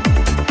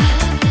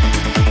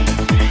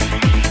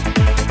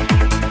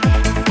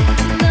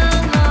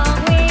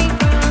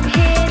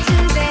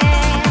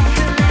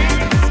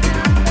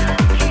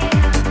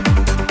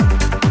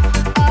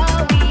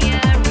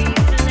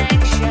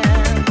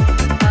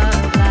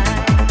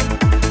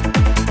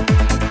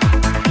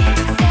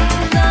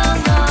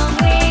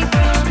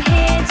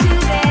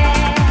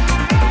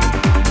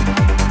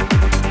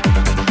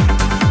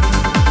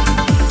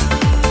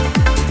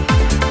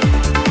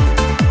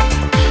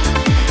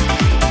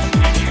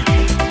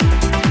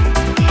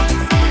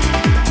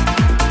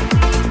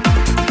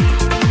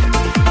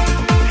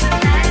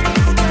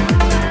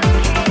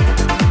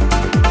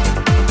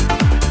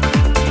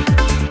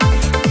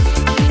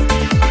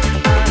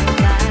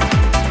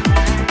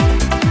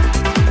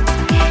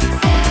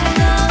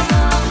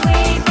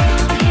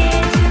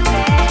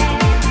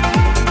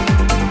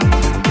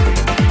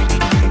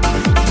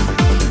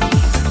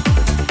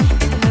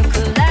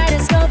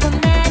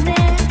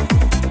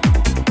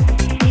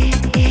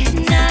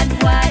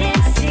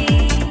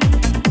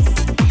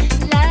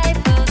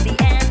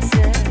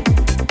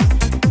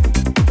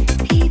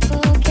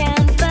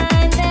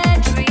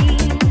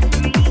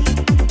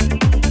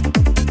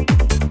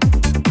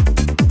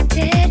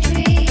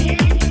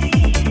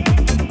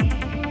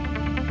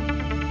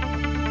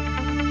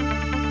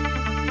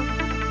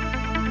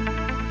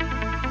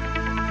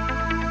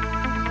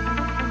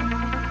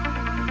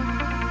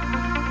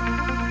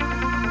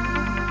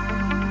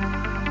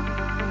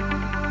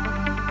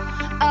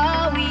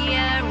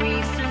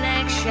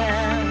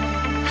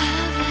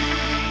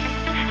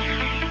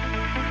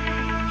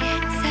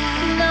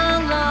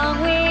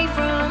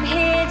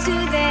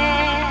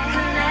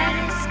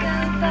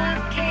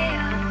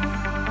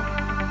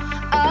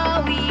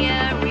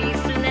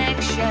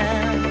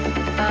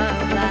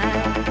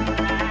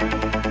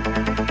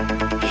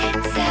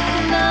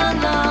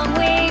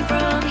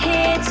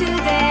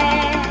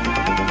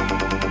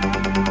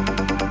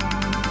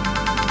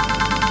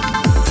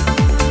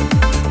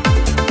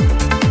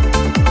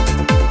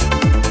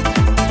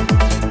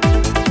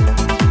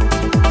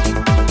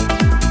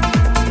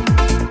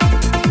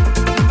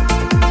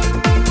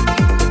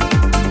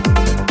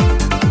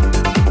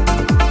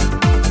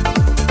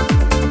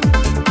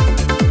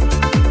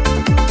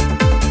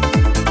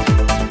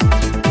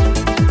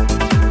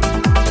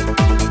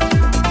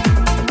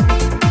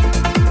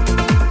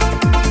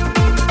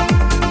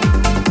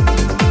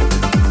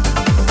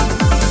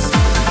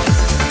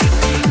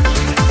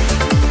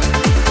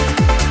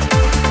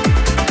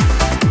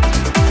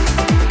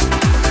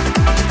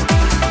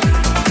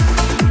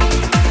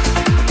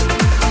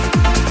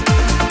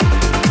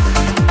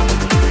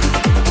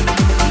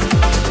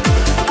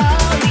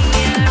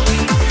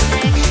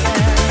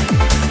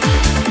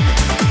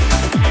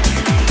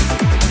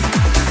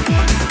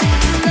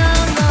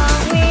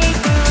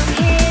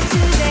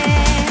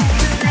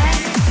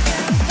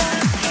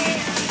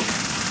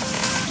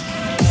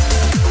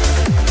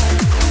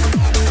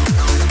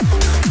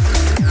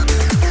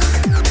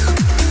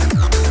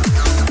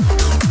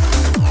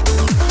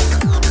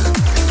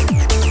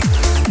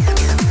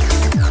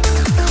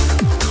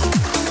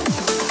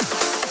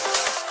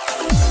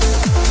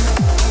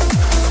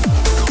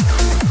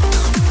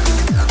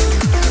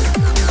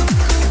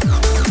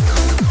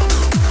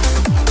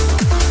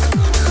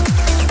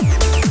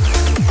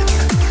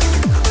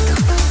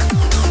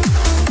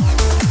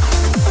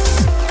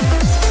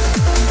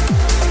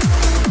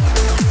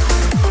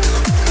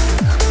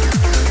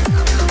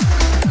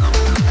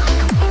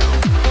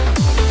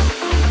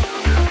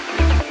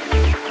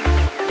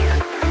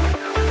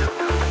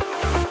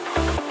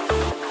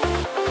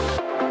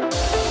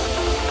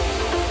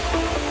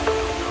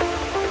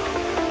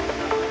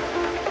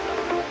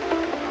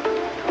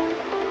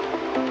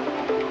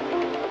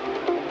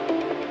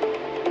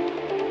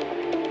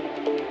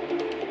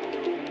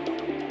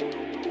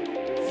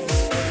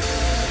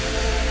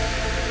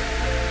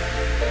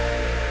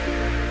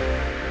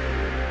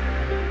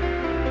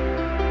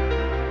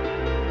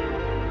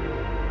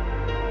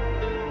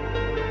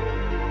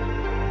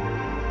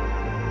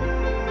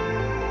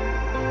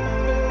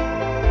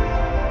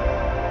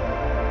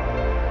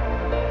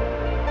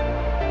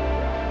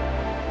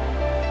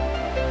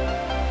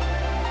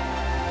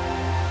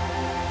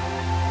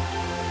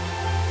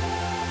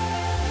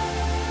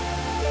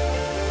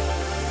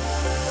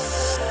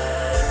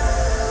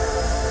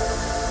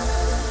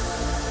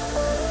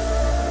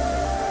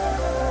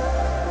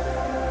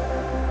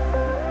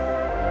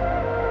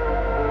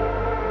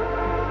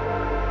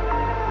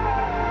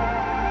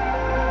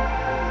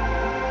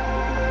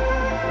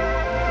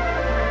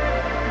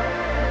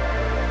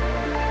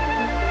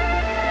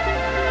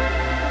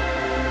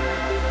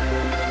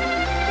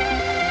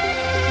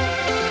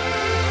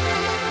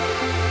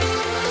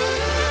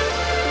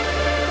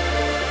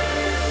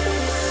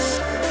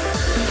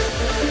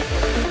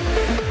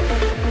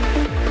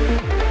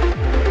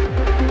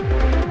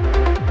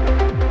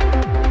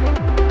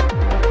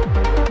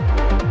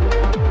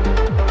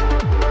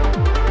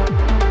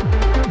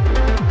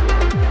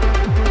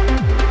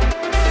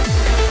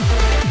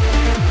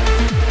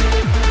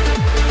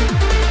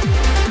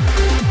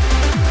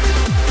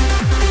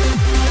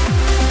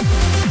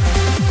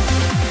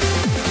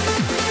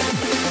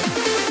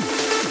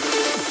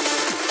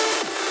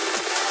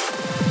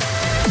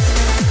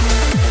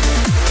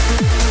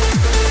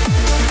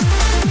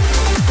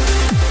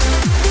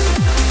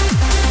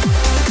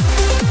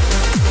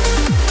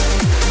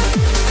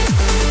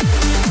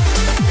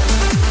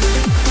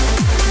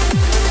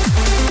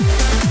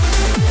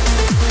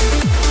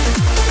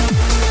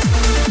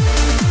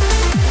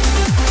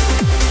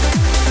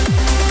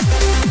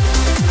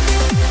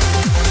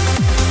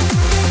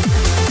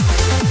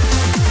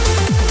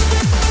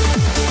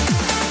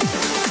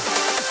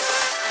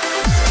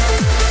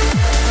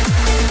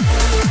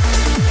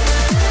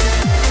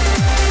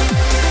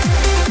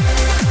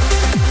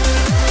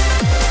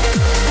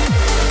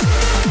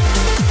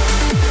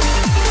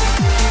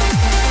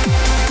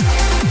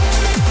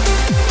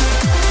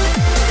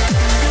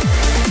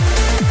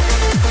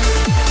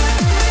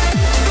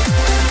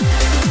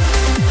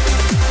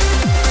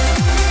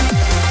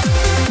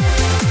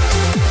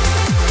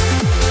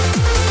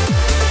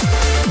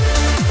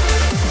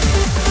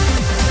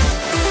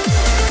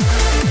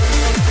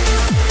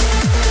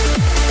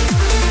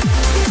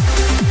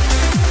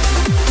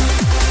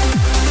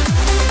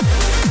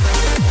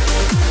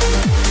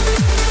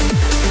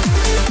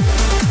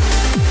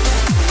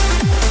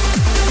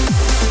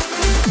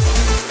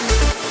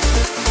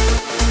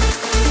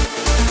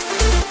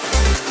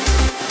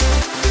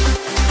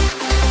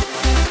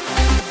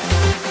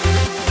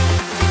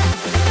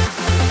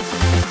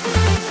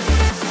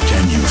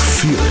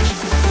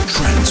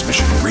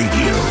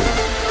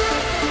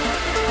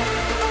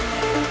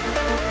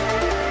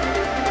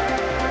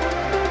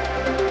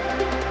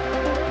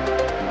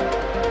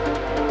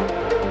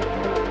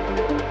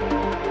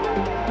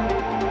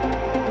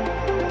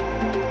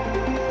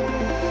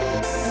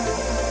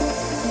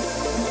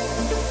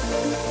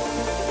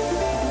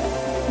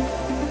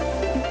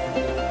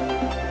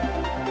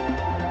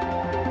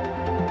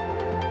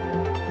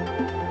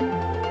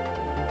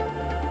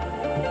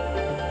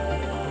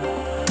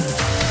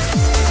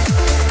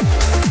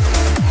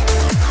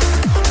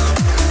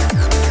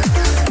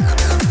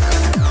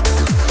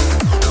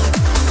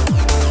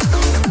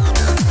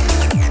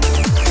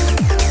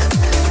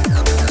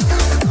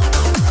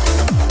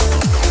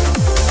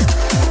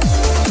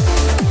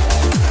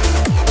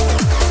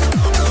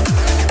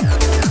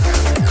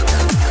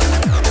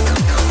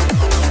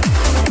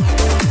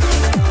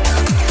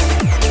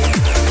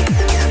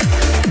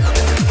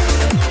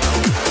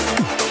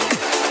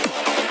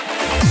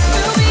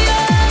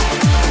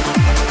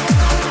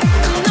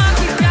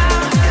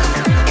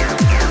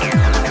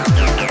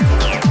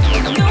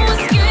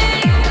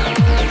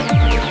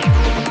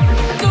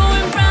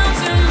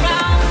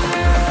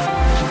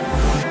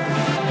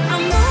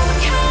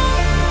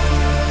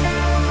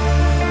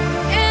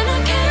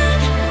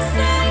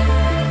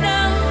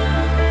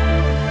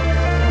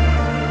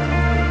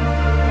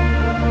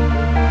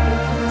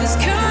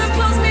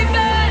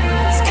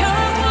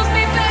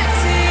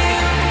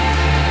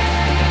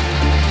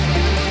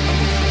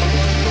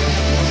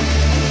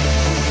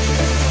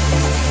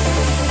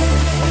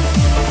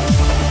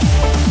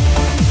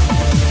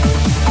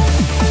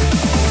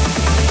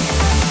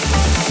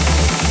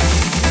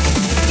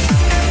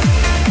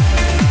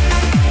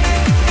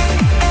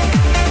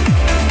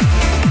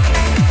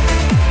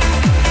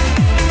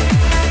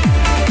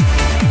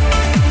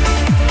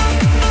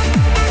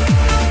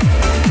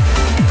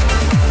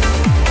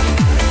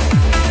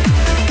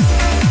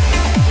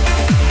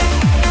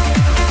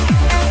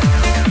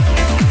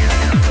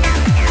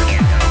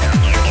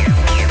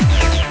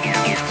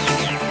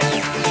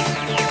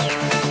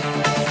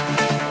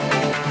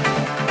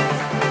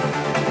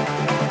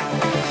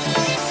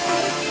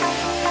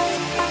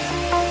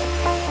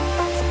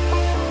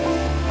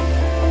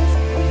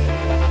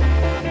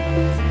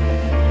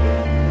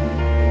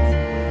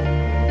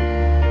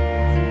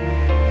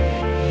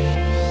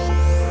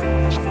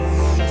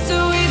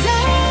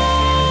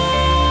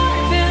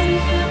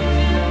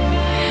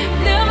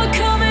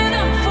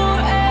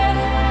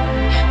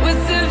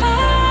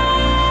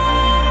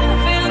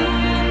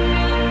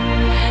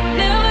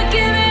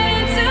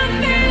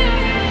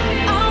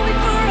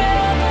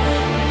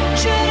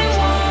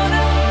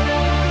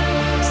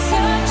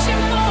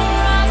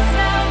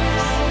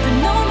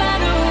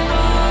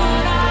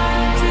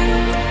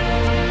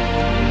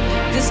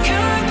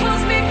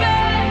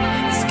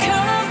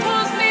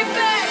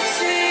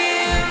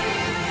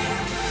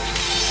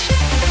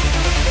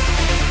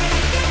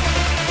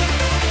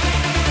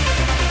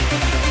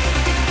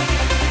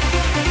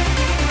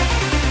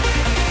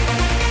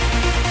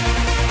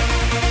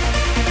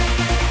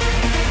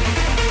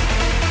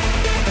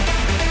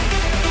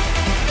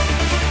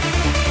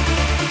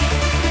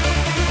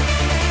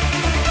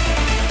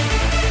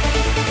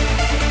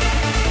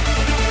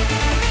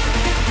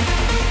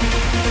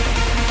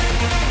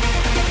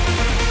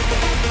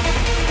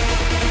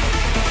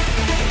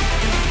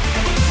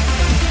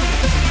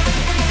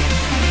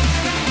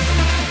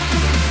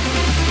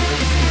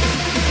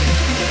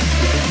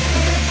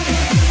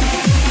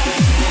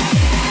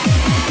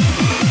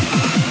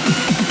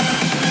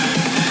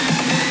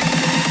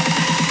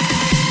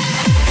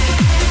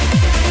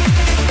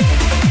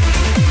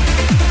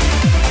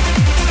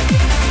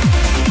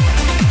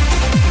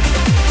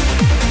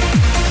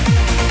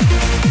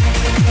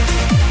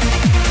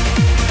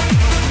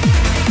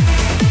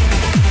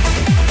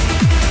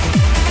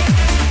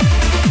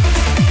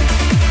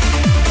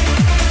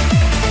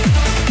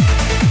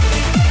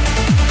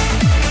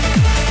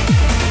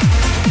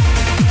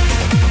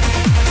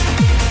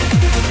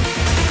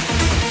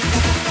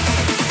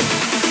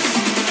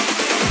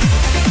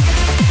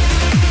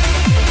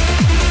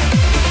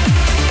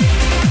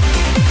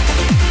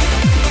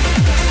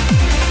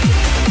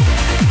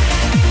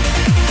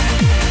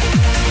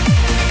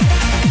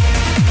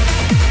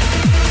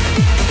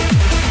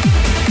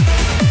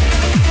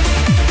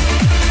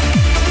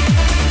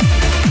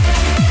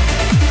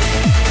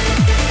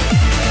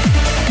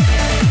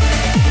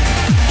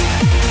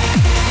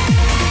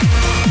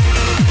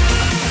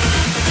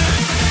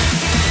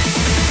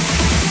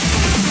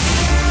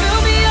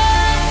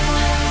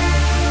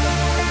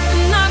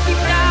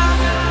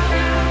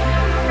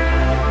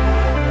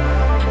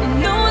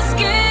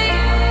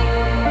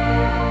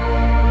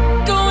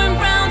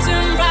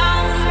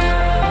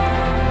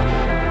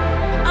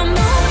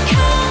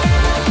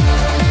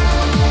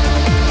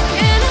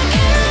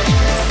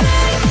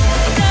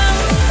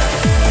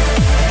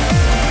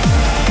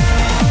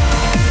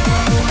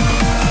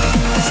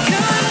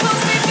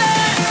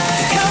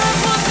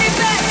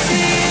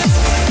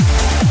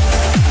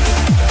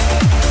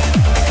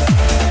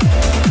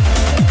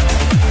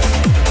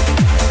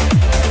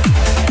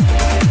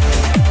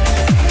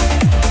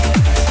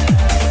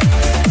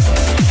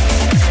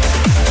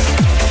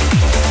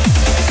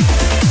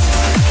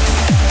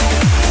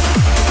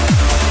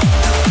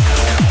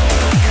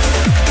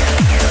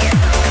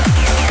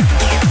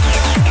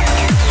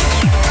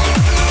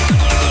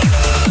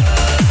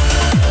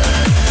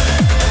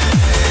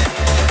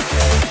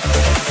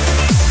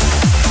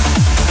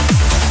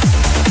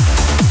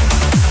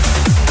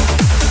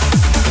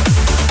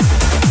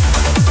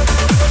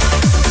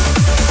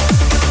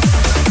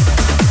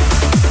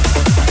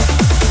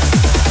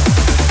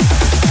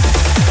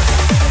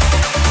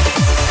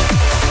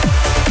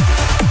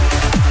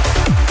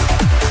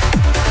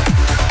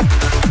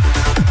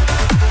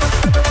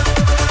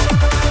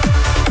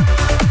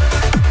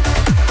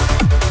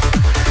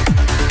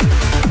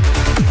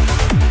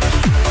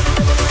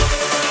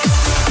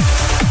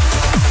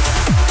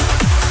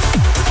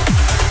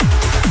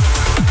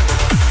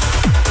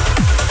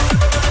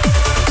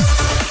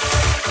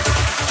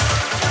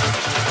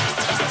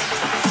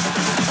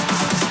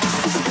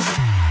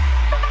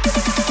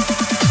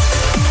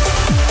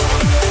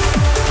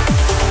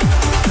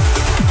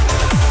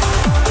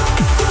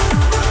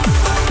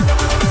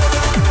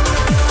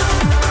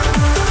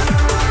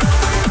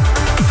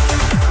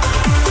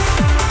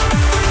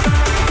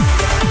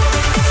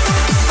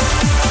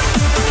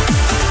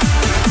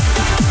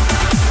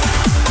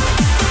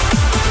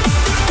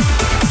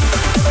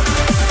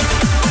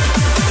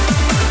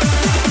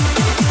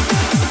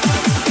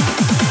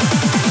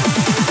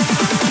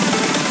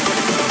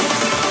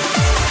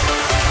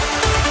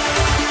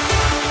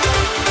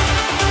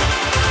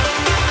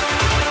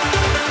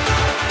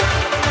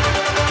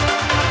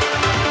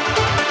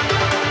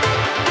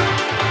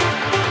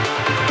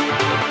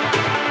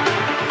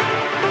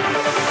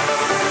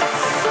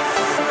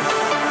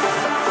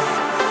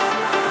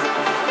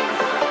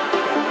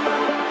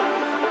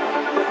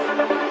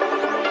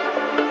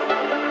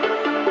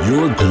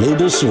 your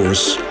global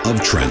source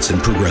of trance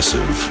and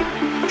progressive.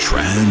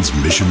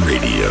 Transmission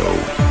Radio.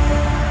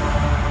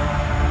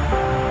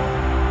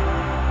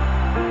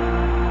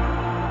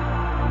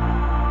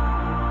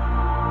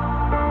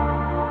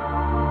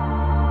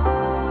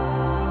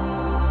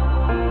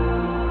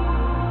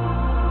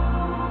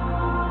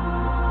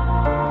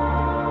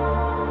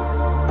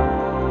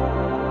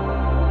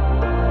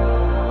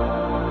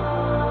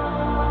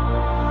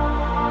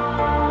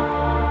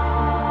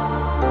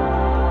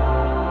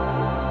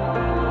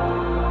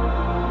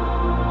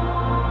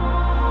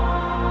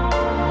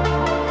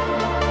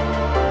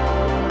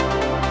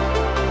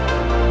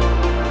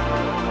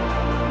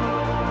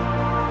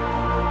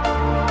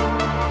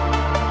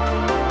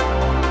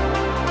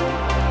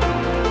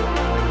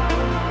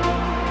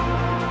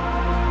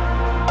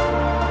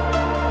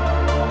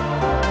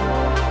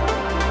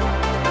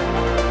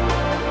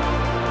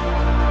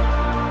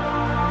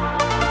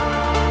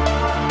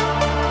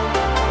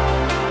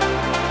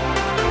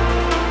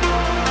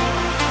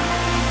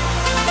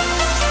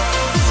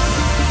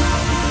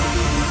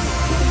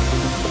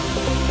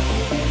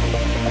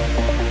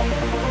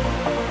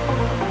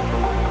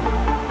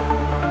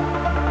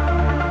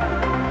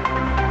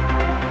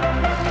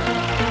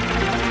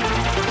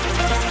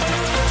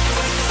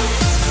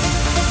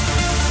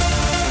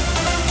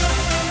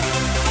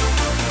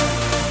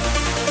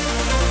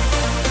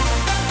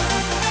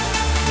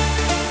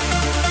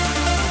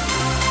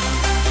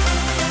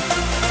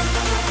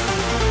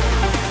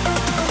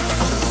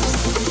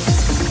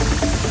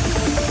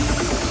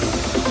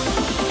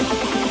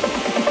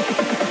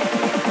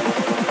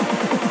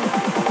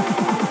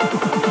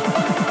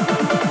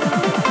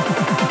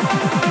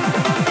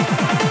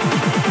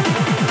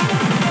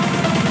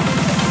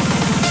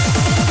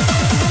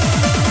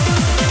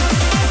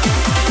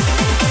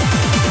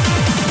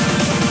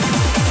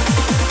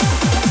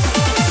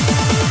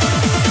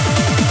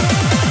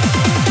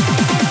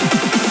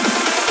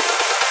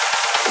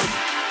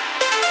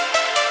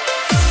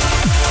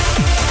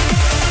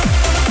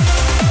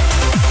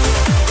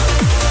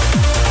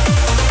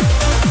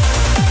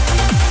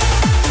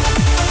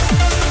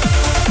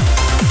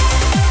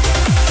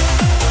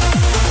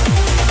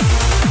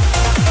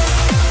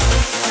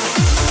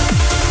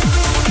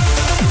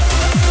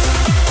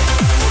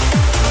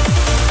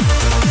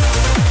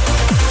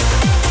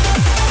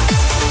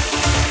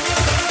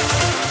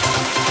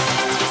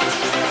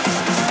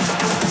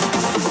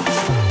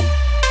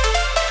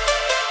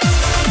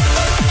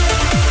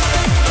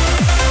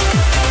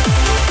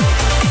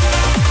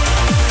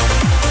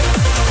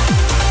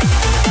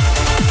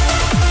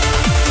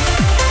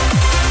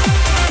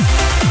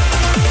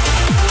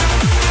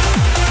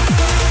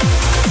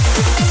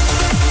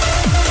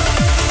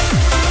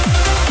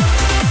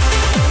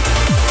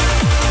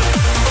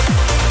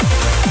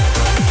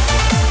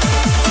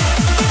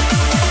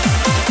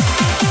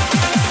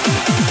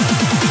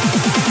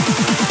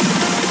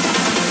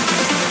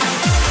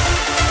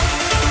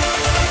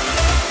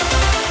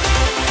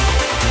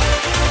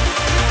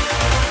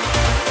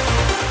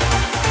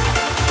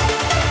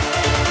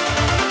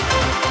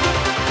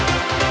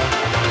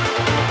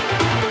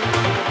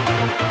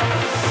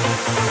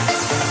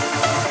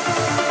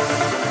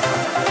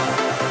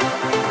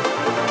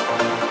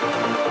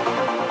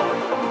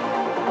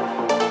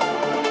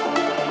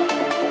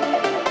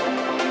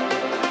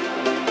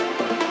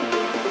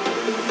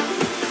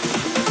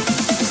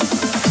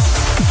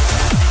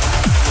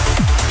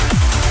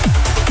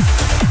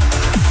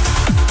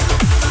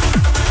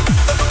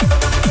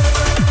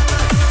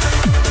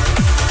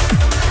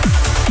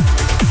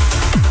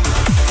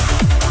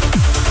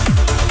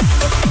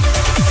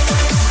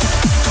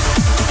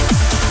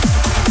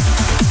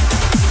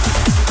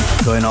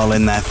 Going all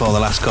in there for the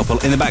last couple.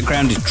 In the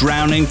background is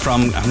Drowning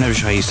from, I'm never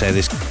sure how you say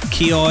this,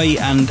 Kioi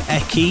and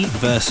Eki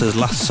versus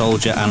Last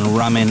Soldier and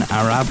Ramin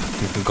Arab. I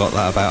think we've got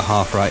that about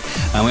half right.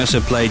 And we also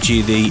played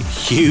you the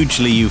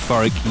hugely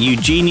euphoric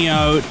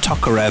Eugenio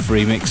Tokarev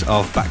remix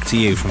of Back to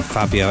You from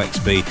Fabio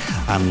XB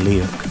and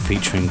Liuk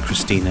featuring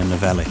Christina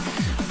Novelli.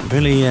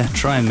 Really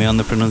trying me on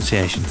the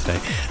pronunciation today.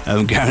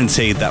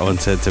 Guaranteed that one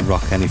to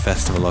rock any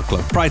festival or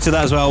club. Prior to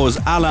that as well was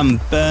Alan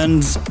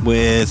Burns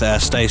with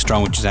Stay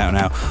Strong, which is out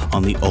now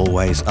on the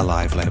Always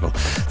Alive label.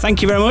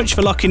 Thank you very much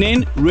for locking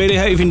in. Really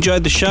hope you've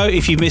enjoyed the show.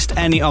 If you missed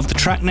any of the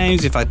track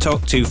names, if I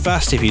talk too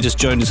fast, if you just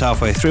joined us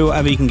halfway through,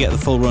 whatever, you can get the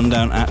full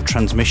rundown at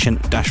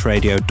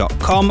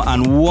transmission-radio.com.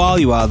 And while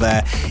you are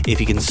there,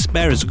 if you can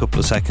spare us a couple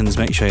of seconds,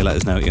 make sure you let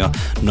us know what your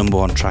number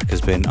one track has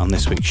been on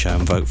this week's show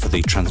and vote for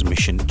the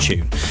Transmission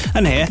tune.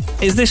 And here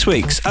is this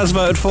week's, as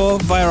voted for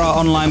via our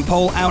online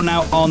poll, out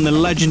now on the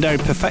legendary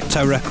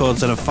Perfecto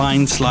Records and a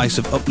fine slice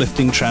of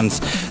uplifting trance.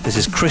 This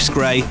is Chris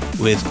Gray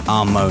with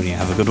Harmonia.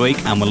 Have a good week,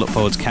 and we'll look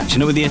forward to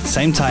catching up with you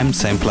same time,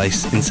 same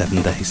place in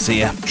 7 days. See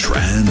ya.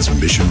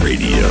 Transmission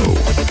Radio.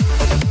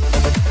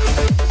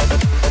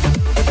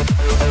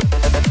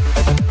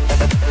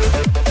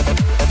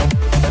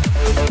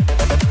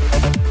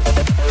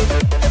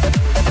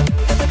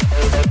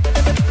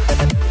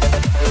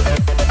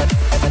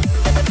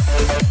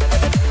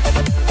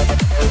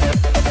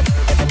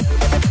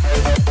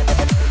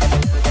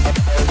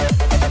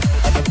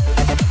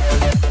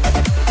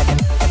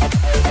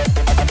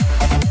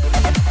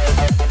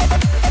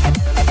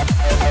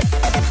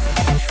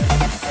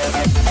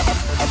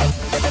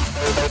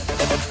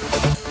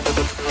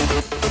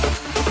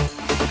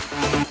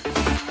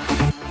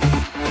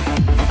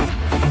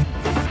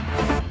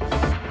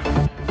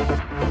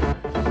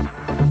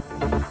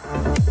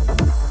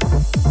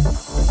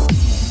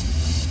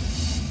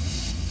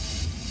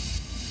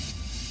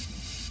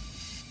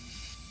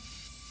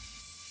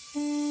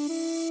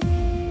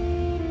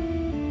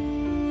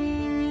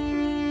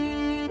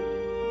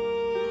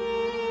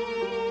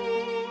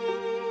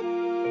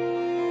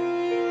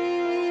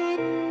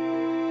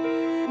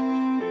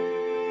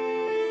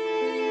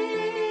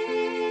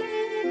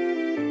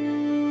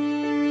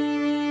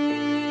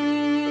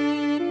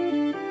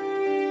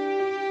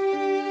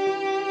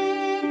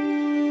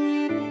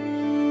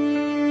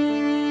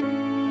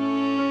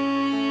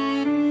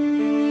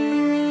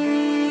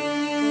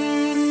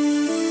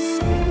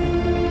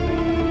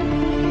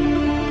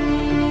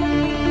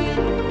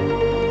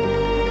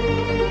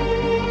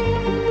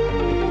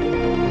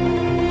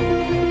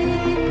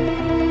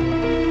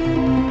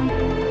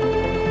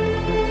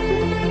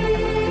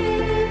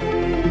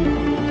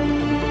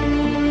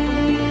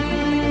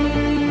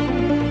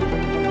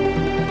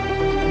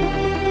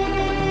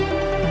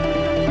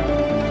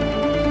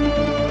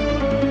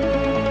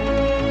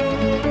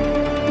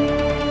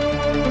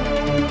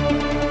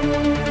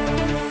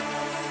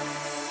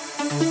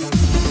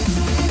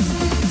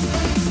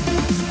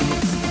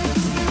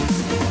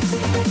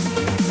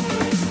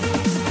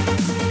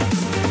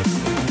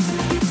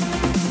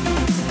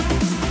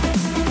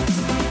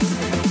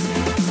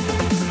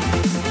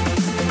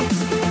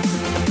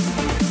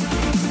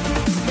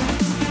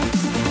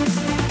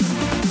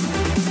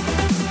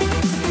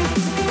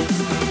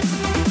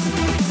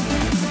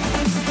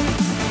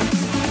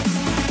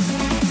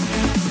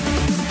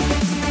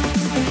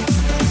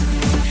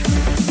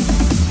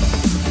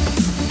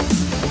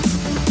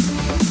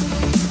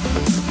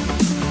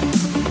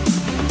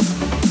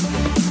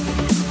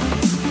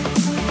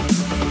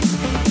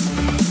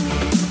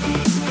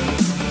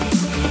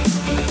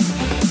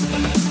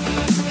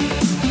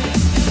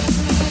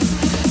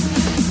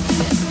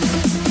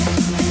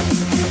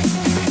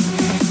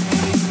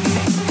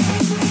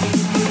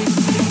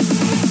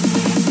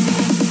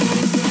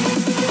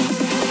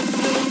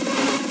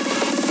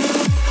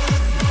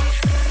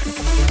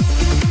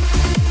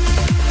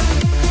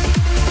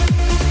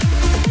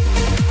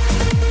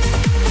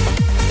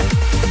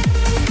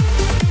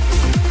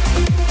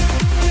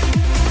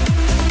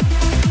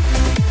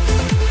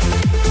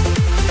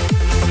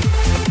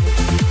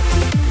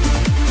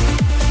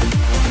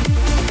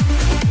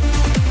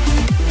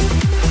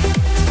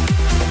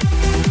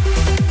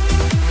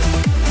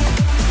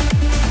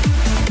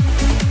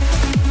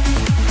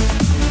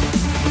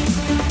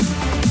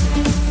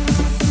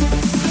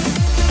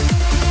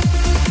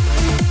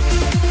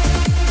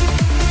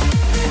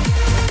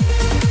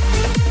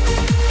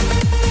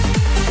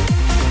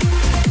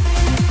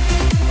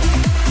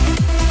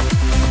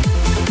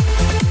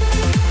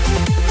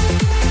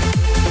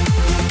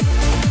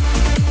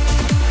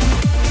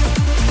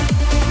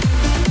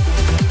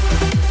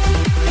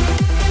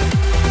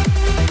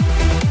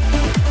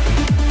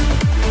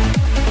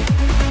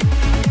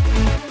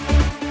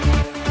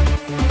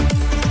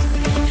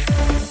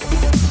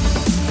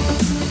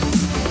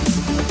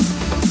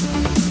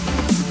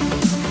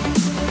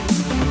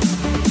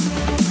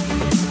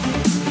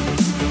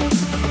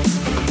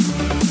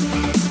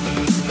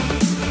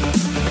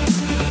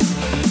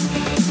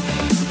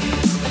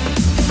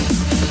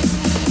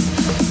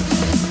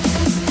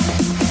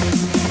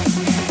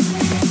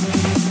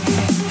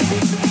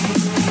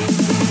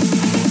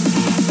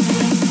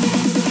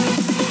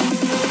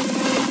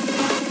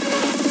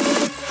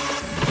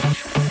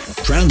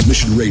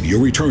 Transmission Radio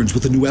returns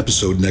with a new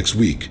episode next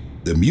week.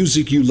 The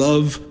music you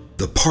love,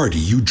 the party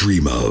you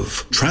dream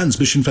of.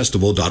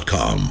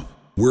 TransmissionFestival.com.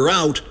 We're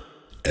out,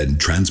 and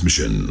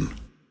transmission.